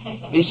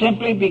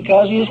 Simply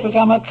because he has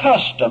become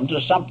accustomed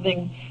to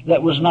something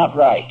that was not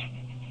right,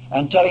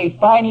 until he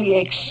finally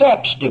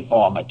accepts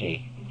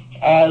deformity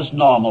as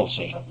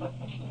normalcy.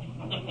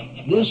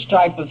 This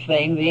type of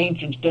thing the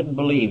ancients didn't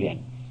believe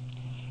in.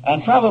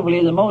 And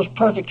probably the most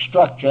perfect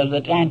structure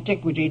that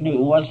antiquity knew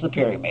was the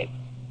pyramid.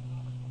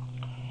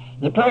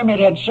 The pyramid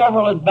had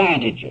several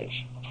advantages.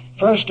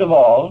 First of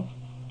all,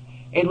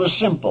 it was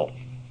simple.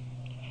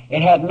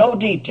 It had no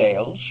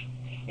details.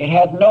 It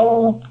had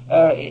no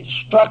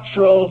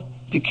structural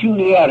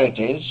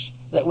peculiarities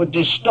that would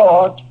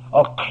distort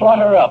or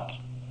clutter up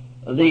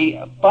the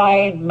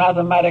fine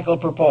mathematical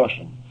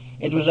proportion.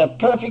 It was a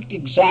perfect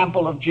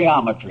example of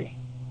geometry.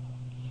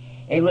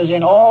 It was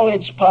in all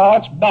its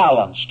parts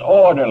balanced,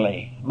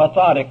 orderly,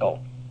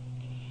 methodical.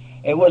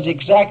 It was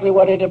exactly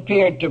what it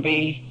appeared to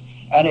be,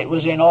 and it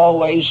was in all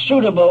ways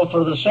suitable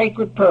for the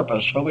sacred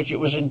purpose for which it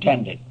was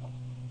intended.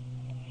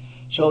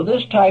 So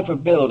this type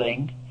of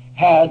building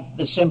had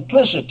the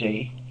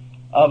simplicity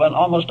of an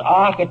almost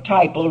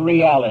archetypal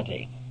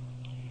reality.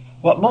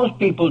 What most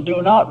people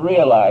do not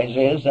realize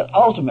is that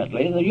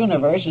ultimately the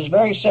universe is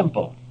very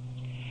simple.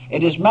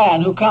 It is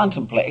man who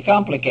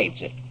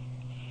complicates it.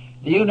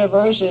 The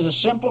universe is a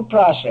simple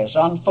process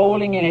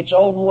unfolding in its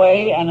own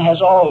way and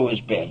has always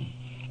been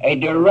a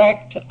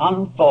direct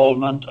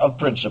unfoldment of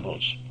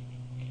principles.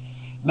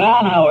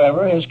 Man,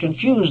 however, has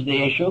confused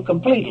the issue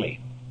completely.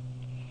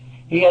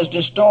 He has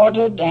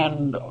distorted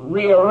and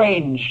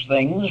rearranged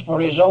things for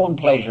his own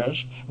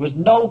pleasures with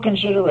no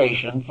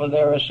consideration for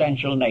their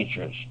essential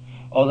natures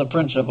or the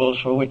principles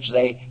for which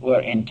they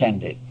were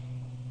intended.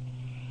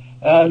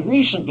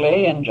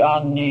 Recently, in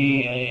Java,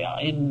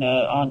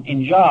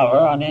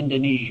 on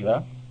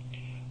Indonesia,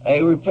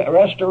 a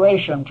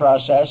restoration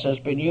process has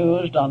been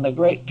used on the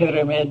Great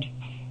Pyramid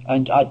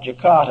at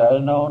Jakarta,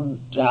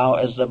 known now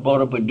as the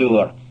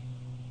Borobudur.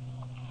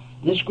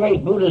 This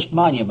great Buddhist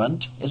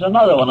monument is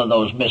another one of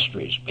those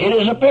mysteries. It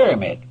is a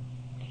pyramid.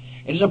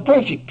 It is a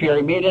perfect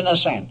pyramid in a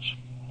sense,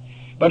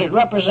 but it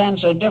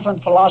represents a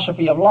different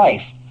philosophy of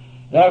life.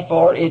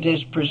 Therefore, it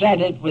is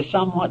presented with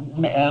somewhat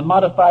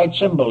modified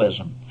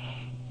symbolism.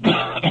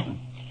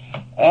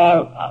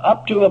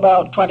 Up to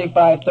about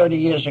 25, 30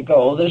 years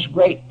ago, this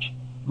great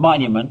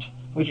monument,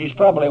 which is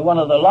probably one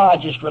of the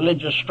largest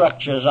religious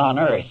structures on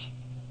earth,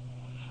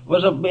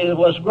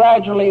 was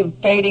gradually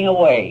fading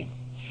away.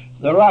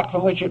 The rock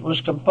from which it was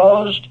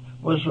composed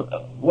was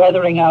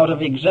weathering out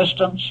of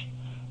existence.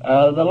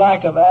 The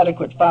lack of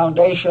adequate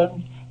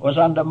foundation was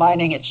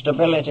undermining its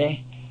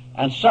stability,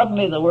 and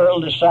suddenly the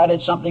world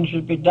decided something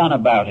should be done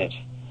about it.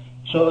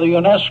 So the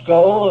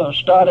UNESCO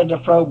started a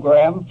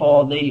program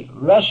for the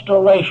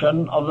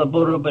restoration of the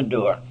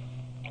Borobudur.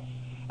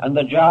 And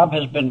the job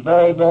has been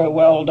very, very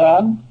well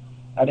done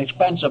at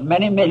expense of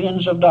many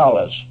millions of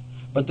dollars.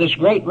 But this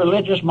great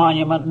religious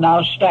monument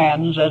now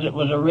stands as it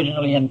was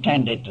originally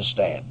intended to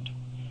stand.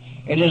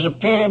 It is a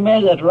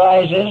pyramid that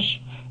rises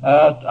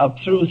up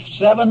through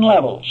 7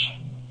 levels,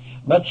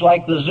 much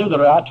like the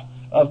ziggurat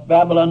of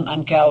Babylon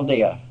and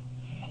Chaldea.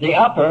 The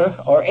upper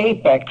or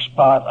apex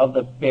part of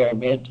the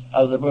pyramid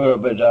of the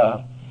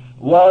Borobudur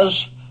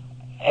was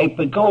a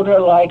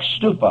pagoda-like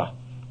stupa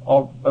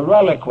or a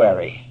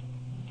reliquary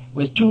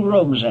with 2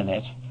 rooms in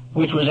it,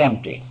 which was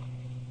empty.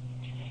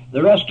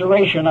 The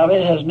restoration of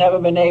it has never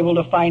been able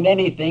to find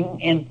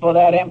anything for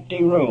that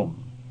empty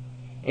room.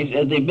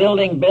 The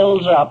building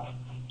builds up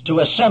to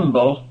a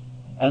symbol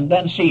and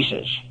then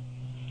ceases.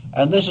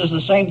 And this is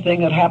the same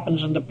thing that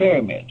happens in the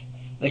pyramid.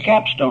 The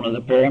capstone of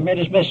the pyramid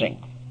is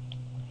missing.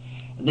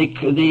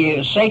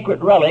 The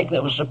sacred relic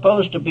that was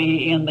supposed to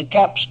be in the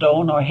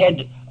capstone or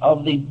head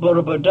of the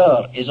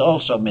Borobudur is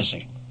also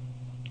missing.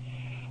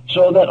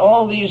 So that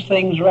all these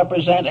things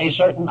represent a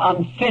certain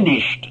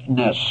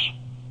unfinishedness.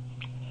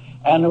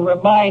 And it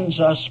reminds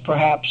us,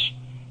 perhaps,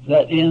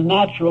 that in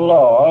natural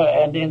law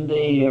and in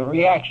the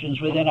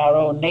reactions within our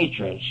own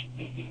natures,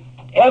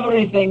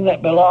 everything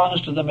that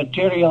belongs to the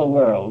material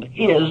world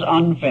is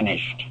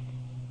unfinished.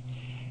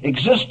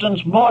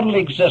 Existence, mortal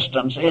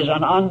existence, is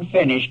an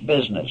unfinished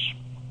business.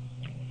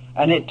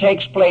 And it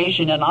takes place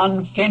in an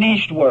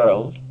unfinished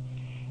world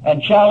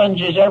and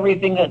challenges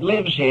everything that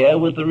lives here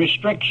with the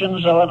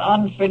restrictions of an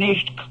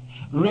unfinished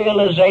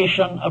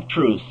realization of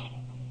truth.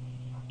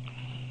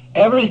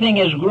 Everything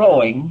is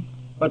growing,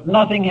 but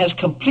nothing has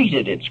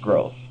completed its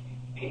growth.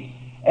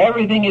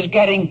 Everything is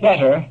getting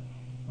better,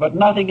 but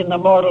nothing in the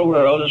mortal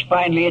world has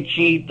finally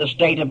achieved the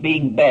state of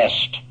being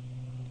best.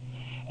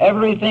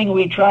 Everything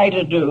we try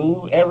to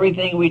do,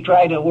 everything we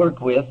try to work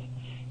with,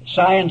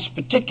 science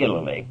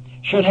particularly,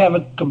 should have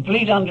a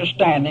complete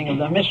understanding of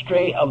the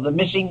mystery of the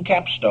missing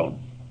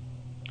capstone,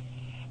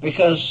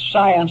 because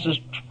science is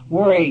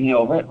worrying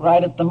over it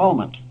right at the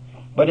moment,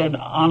 but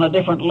on a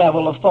different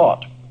level of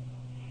thought.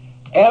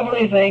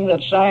 Everything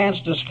that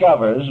science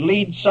discovers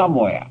leads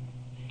somewhere,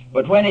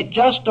 but when it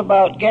just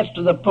about gets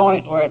to the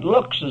point where it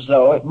looks as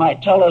though it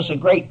might tell us a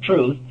great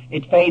truth,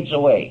 it fades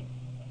away.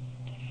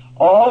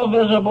 all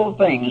visible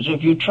things,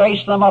 if you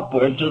trace them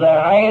upward to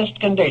their highest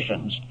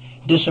conditions,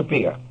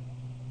 disappear.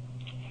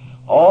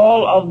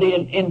 All of the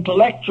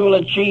intellectual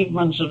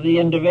achievements of the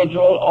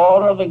individual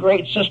or of the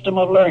great system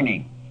of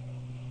learning,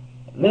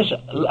 this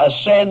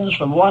ascends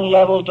from one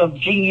level of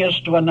genius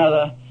to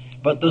another,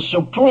 but the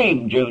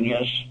supreme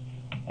genius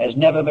has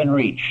never been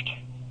reached.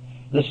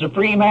 The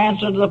supreme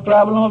answer to the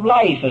problem of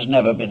life has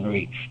never been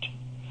reached.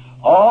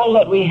 All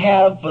that we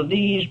have for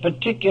these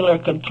particular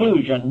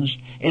conclusions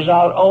is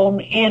our own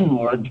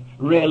inward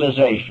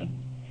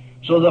realization.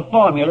 So the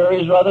formula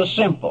is rather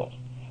simple.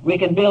 We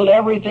can build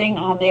everything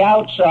on the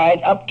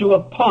outside up to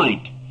a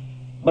point,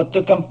 but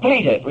to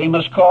complete it we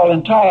must call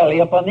entirely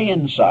upon the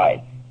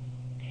inside.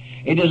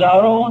 It is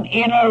our own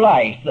inner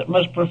life that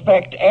must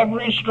perfect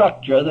every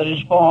structure that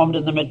is formed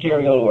in the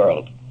material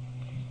world.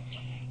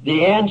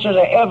 The answer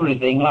to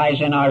everything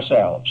lies in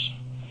ourselves.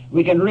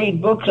 We can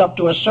read books up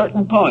to a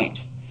certain point.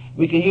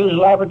 We can use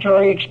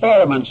laboratory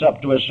experiments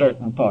up to a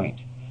certain point.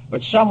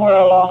 But somewhere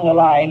along the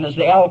line, as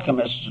the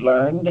alchemists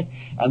learned,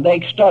 and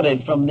they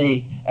studied from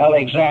the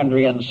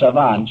Alexandrian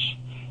savants,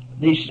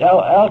 these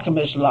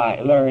alchemists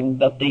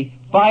learned that the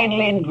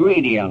final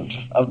ingredient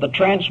of the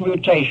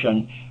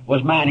transmutation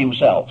was man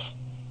himself,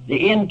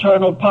 the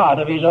internal part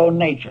of his own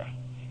nature.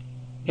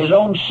 His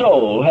own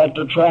soul had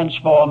to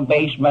transform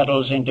base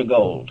metals into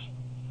gold.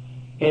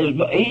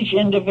 Each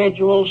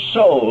individual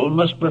soul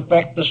must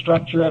perfect the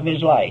structure of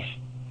his life.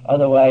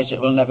 Otherwise, it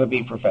will never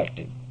be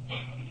perfected.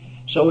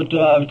 So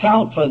to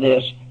account for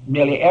this,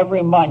 nearly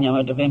every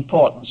monument of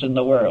importance in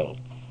the world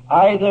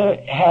either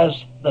has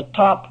the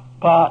top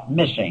part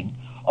missing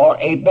or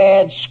a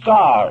bad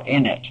scar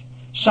in it,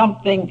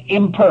 something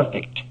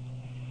imperfect,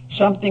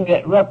 something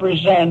that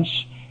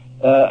represents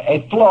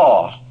a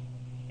flaw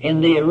in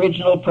the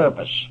original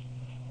purpose,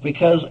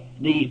 because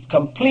the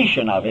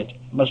completion of it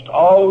must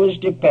always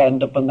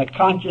depend upon the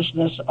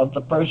consciousness of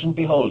the person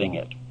beholding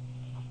it.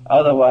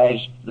 Otherwise,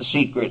 the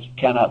secret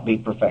cannot be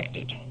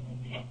perfected.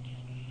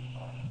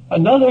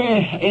 Another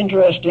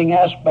interesting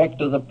aspect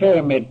of the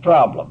pyramid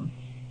problem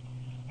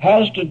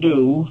has to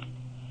do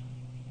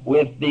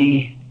with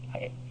the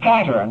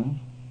pattern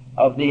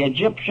of the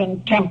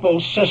Egyptian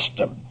temple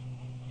system.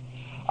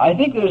 I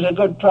think there's a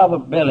good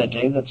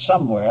probability that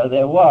somewhere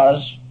there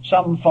was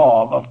some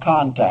form of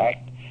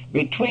contact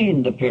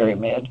between the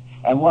pyramid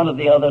and one of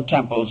the other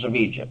temples of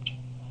Egypt.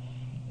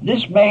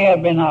 This may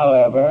have been,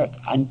 however,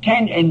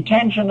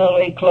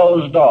 intentionally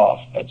closed off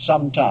at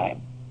some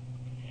time.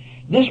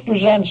 This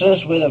presents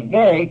us with a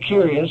very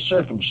curious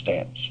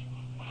circumstance.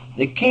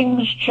 The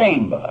king's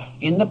chamber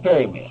in the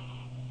pyramid,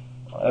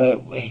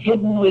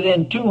 hidden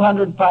within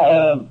 200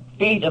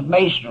 feet of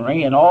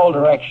masonry in all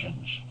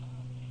directions,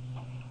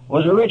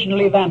 was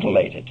originally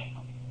ventilated.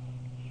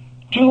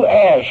 2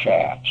 air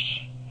shafts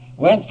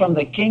went from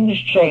the king's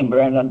chamber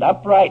in an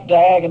upright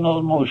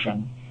diagonal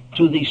motion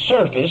to the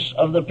surface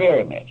of the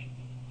pyramid.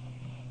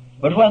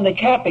 But when the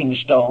capping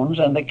stones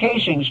and the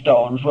casing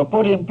stones were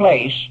put in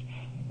place,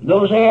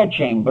 those air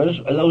chambers,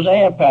 those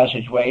air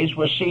passageways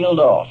were sealed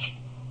off.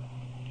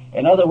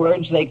 In other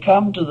words, they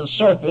come to the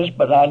surface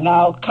but are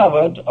now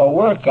covered, or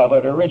were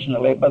covered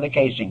originally, by the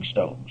casing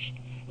stones.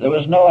 There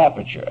was no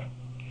aperture.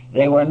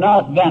 They were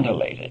not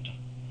ventilated,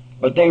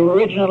 but they were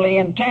originally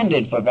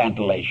intended for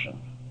ventilation.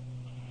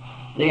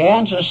 The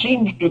answer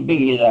seems to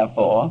be,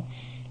 therefore,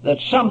 that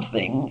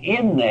something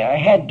in there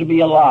had to be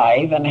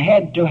alive and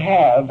had to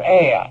have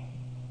air,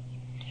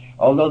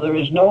 although there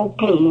is no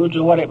clue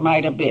to what it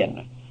might have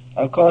been.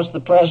 Of course, the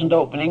present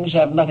openings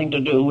have nothing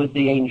to do with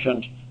the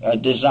ancient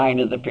design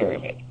of the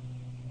pyramid.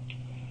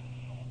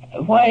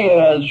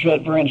 Why,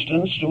 for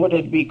instance, would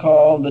it be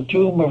called the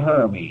tomb of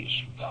Hermes?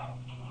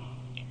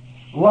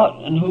 What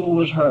and who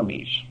was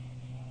Hermes?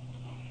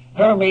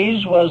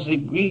 Hermes was the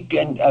Greek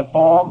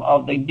form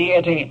of the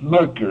deity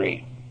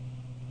Mercury,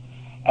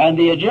 and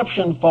the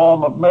Egyptian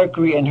form of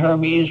Mercury and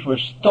Hermes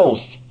was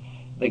Thoth,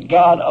 the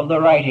god of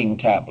the writing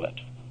tablet.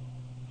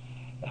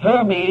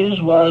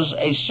 Hermes was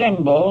a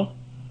symbol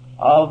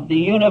of the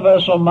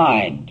universal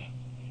mind,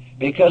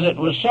 because it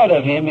was said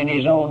of him in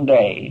his own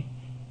day,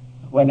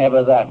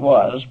 whenever that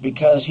was,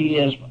 because he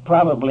is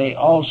probably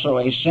also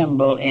a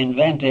symbol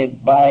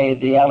invented by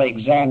the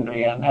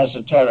Alexandrian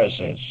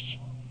esotericists.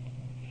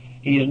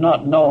 He is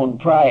not known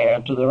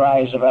prior to the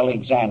rise of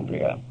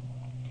Alexandria.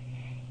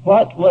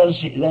 What was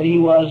that he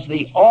was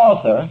the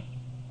author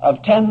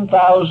of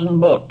 10,000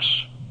 books,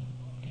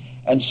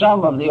 and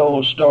some of the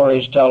old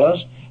stories tell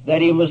us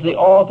that he was the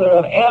author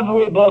of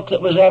every book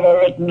that was ever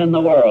written in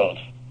the world.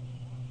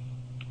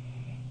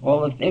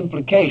 Well, the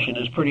implication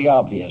is pretty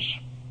obvious,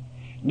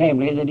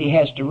 namely that he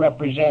has to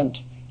represent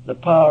the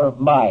power of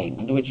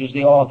mind, which is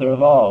the author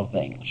of all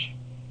things.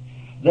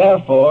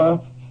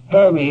 Therefore,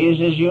 Hermes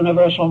is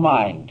universal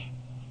mind.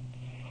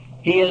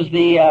 He is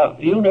the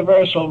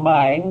universal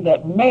mind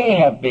that may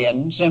have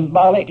been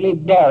symbolically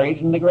buried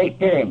in the Great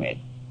Pyramid,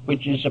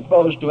 which is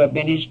supposed to have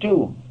been his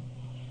tomb.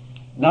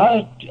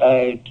 Not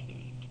a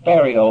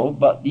burial,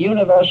 but the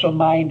universal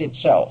mind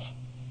itself,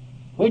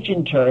 which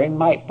in turn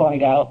might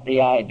point out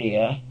the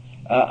idea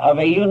of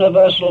a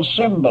universal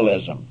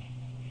symbolism,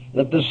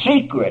 that the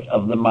secret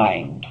of the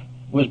mind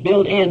was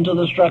built into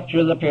the structure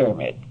of the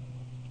pyramid.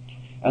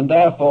 And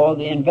therefore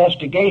the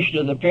investigation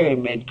of the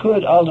pyramid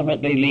could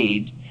ultimately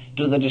lead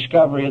to the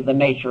discovery of the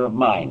nature of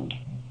mind.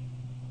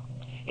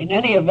 In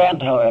any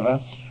event,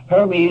 however,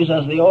 Hermes,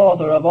 as the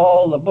author of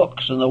all the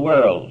books in the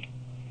world,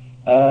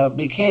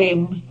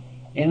 became,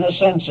 in a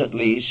sense at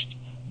least,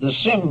 the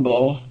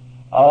symbol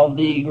of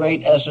the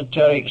great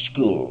esoteric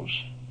schools.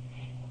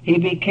 He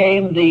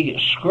became the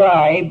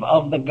scribe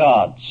of the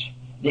gods,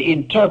 the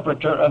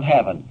interpreter of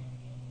heaven.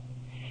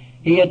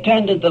 He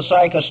attended the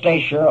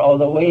psychostasia, or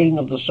the weighing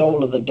of the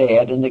soul of the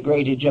dead, in the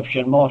great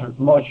Egyptian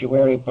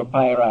mortuary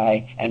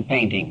papyri and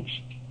paintings.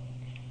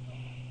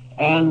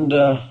 And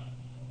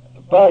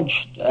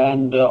Budge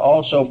and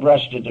also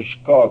Breasted of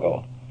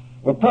Chicago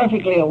were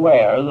perfectly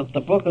aware that the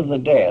Book of the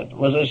Dead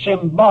was a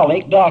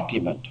symbolic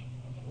document,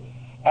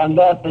 and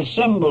that the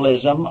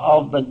symbolism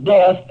of the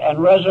death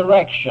and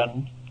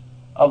resurrection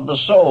of the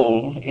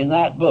soul in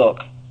that book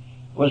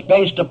was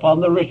based upon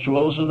the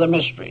rituals of the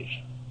mysteries.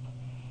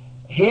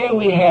 Here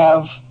we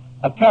have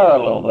a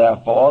parallel,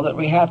 therefore, that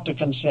we have to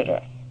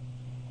consider.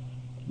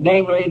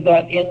 Namely,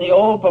 that in the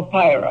old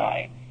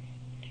papyri,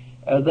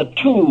 the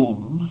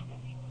tomb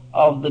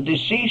of the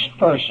deceased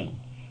person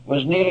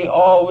was nearly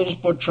always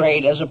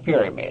portrayed as a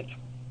pyramid.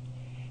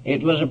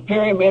 It was a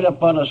pyramid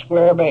upon a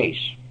square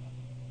base.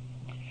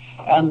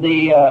 And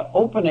the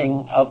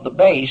opening of the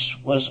base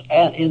was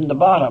in the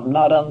bottom,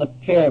 not on the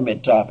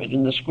pyramid top,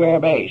 in the square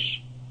base.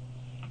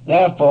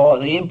 Therefore,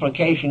 the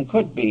implication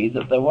could be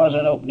that there was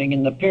an opening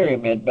in the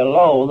pyramid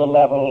below the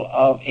level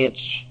of its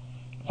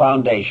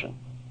foundation.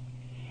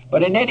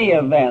 But in any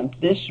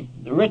event, this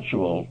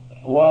ritual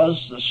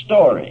was the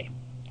story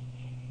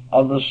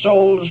of the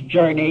soul's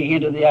journey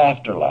into the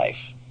afterlife,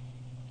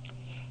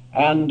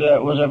 and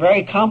was a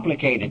very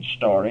complicated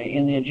story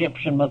in the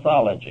Egyptian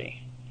mythology.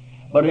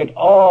 But it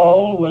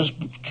all was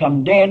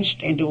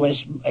condensed into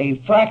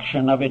a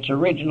fraction of its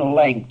original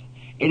length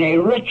in a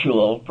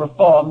ritual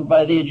performed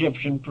by the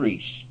Egyptian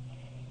priests.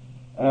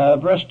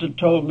 Breasted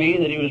told me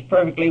that he was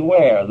perfectly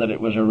aware that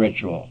it was a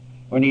ritual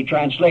when he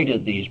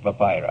translated these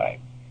papyri.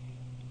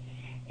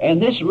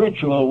 And this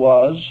ritual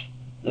was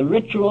the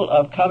ritual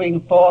of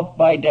coming forth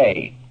by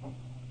day.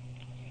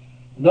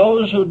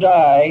 Those who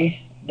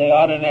die the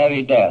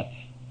ordinary death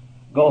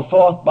go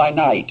forth by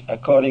night,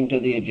 according to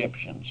the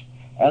Egyptians,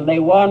 and they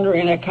wander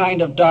in a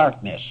kind of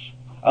darkness,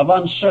 of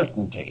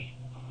uncertainty.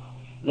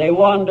 They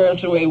wander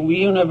through a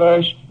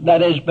universe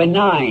that is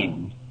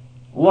benign,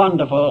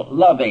 wonderful,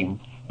 loving,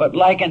 but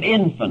like an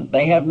infant,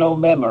 they have no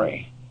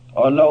memory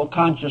or no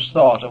conscious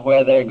thought of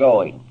where they're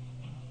going.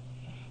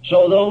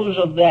 So those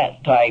of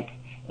that type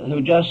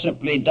who just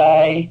simply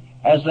die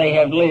as they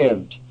have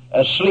lived,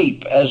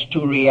 asleep as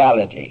to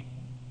reality,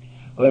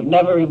 who have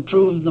never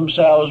improved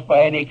themselves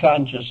by any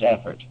conscious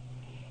effort.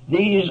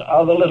 These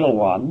are the little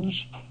ones.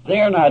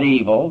 They're not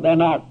evil. They're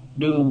not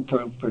doomed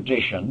for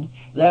perdition.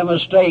 Their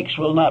mistakes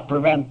will not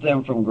prevent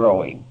them from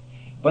growing.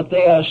 But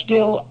they are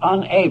still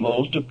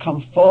unable to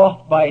come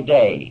forth by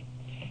day,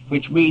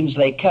 which means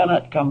they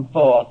cannot come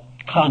forth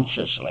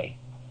consciously.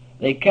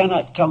 They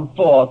cannot come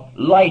forth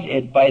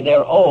lighted by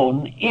their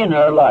own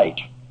inner light.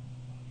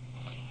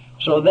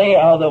 So they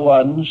are the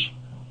ones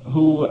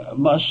who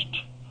must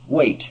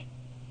wait,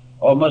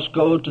 or must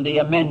go to the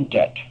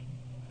Amentet.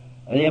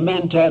 The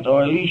Amentet,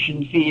 or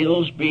Elysian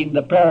fields, being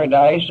the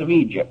paradise of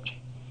Egypt.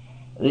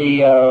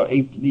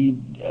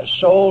 The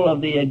soul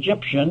of the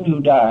Egyptian who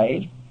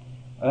died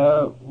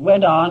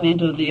went on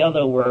into the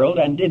other world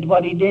and did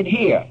what he did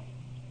here.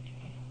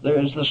 There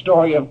is the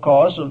story, of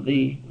course, of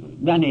the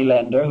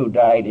moneylender who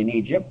died in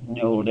Egypt in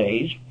the old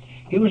days.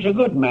 He was a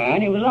good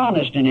man. He was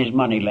honest in his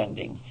money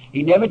lending.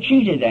 He never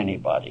cheated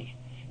anybody.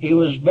 He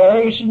was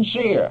very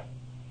sincere,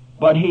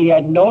 but he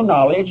had no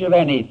knowledge of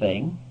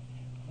anything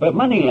but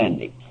money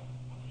lending.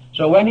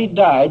 So when he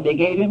died, they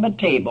gave him a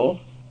table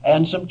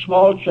and some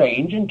small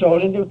change and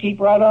told him to keep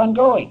right on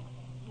going.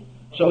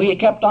 So he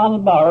kept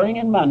on borrowing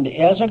and money.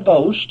 As a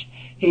ghost,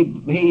 he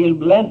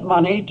lent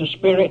money to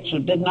spirits who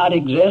did not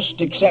exist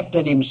except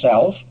in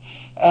himself,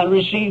 and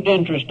received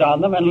interest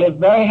on them and lived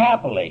very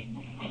happily,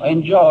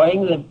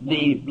 enjoying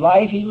the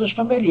life he was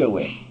familiar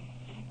with.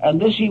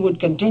 And this he would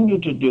continue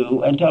to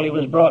do until he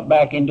was brought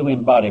back into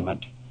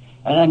embodiment.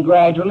 And then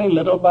gradually,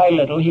 little by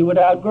little, he would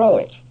outgrow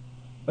it.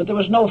 But there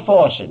was no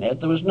force in it.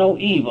 There was no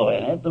evil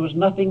in it. There was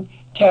nothing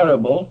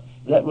terrible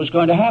that was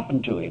going to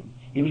happen to him.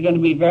 He was going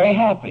to be very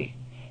happy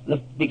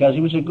because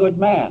he was a good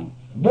man.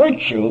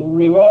 Virtue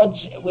rewards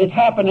with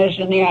happiness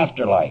in the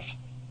afterlife.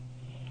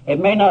 It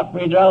may not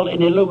result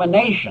in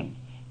illumination,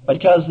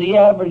 because the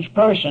average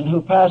person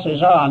who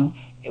passes on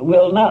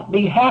will not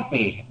be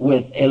happy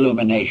with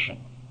illumination.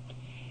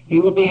 He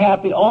will be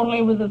happy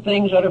only with the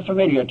things that are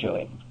familiar to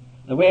him.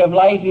 The way of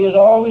life he has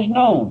always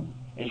known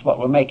is what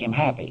will make him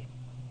happy.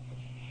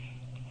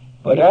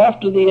 But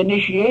after the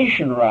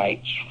initiation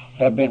rites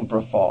have been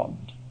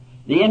performed,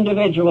 the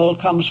individual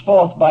comes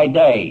forth by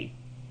day.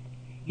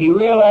 He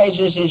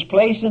realizes his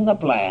place in the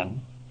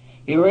plan.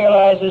 He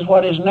realizes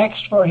what is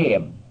next for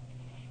him.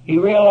 He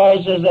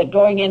realizes that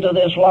going into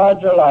this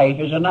larger life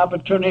is an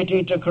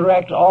opportunity to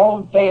correct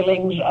all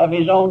failings of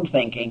his own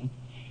thinking.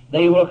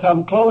 They will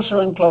come closer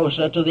and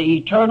closer to the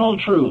eternal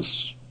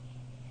truths,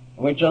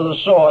 which are the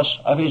source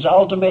of his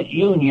ultimate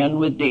union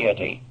with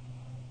deity.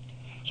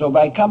 So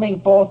by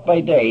coming forth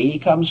by day, he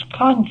comes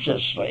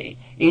consciously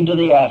into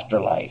the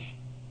afterlife,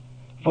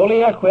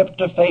 fully equipped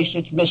to face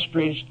its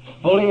mysteries,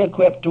 fully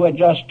equipped to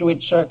adjust to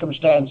its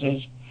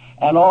circumstances,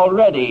 and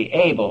already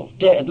able,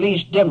 at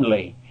least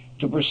dimly,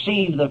 to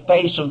perceive the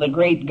face of the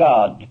great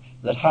God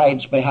that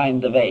hides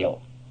behind the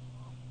veil.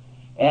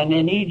 And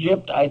in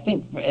Egypt, I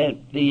think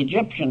the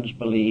Egyptians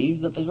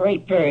believed that the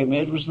Great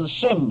Pyramid was the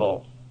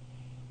symbol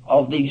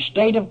of the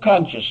state of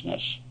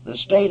consciousness, the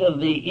state of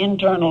the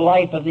internal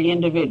life of the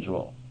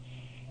individual,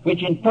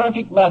 which in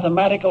perfect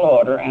mathematical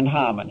order and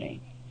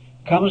harmony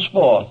comes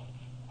forth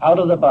out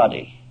of the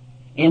body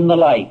in the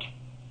light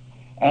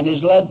and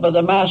is led by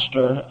the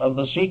master of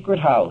the secret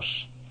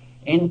house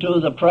into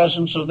the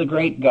presence of the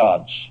great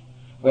gods,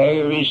 where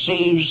he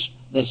receives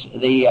the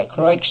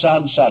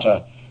Kroiksan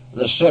Sata,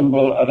 the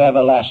symbol of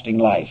everlasting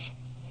life.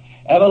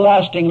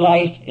 Everlasting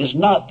life is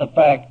not the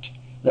fact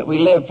that we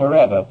live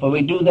forever, for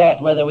we do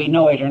that whether we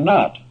know it or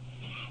not.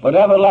 But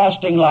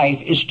everlasting life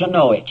is to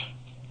know it,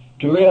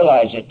 to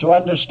realize it, to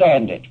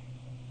understand it,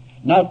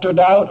 not to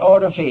doubt or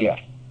to fear.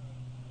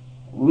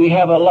 We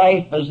have a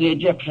life, as the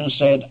Egyptians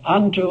said,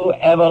 unto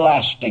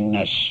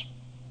everlastingness.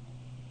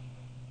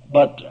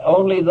 But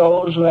only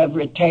those who have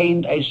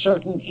retained a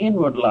certain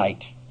inward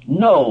light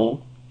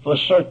know for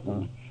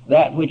certain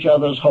that which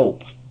others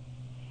hope.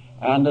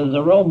 And as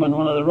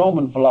one of the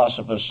Roman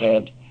philosophers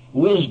said,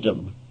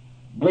 wisdom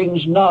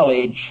brings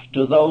knowledge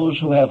to those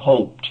who have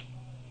hoped,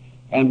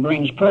 and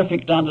brings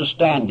perfect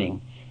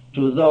understanding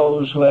to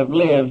those who have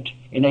lived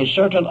in a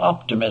certain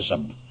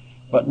optimism,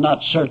 but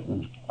not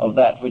certain of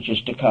that which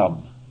is to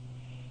come.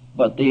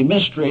 But the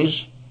mysteries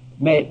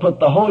may put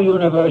the whole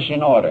universe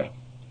in order.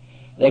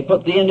 They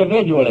put the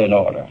individual in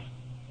order.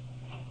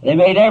 They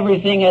made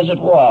everything as it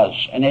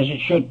was and as it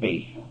should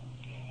be.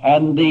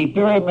 And the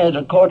pyramid,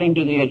 according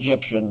to the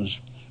Egyptians,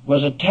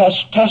 was a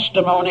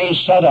testimony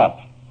set up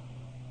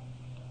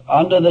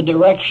under the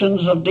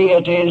directions of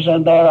deities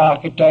and their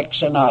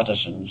architects and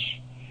artisans,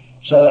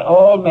 so that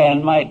all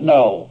men might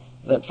know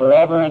that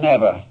forever and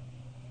ever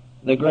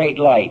the great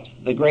light,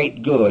 the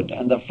great good,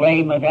 and the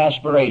flame of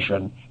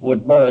aspiration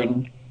would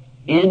burn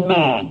in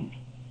man.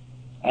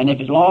 And if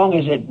as long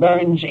as it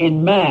burns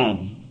in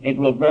man, it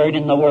will burn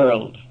in the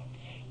world.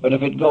 But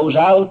if it goes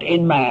out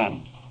in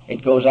man,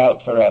 it goes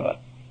out forever.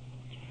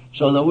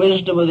 So the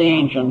wisdom of the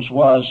ancients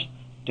was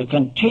to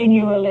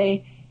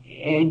continually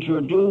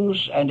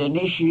introduce and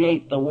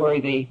initiate the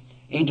worthy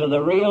into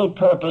the real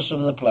purpose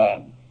of the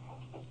plan,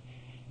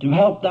 to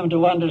help them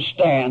to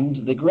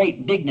understand the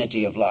great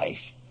dignity of life,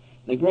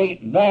 the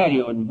great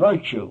value and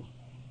virtue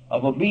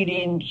of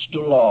obedience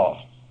to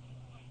law,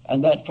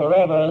 and that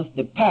forever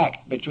the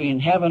pact between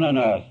heaven and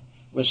earth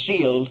was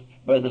sealed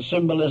by the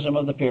symbolism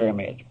of the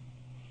pyramid.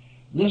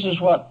 This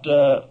is what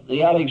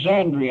the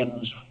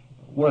Alexandrians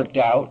worked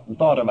out and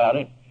thought about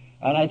it,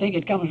 and I think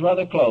it comes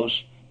rather close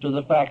to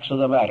the facts of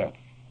the matter.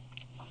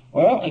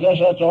 Well, I guess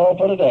that's all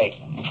for today.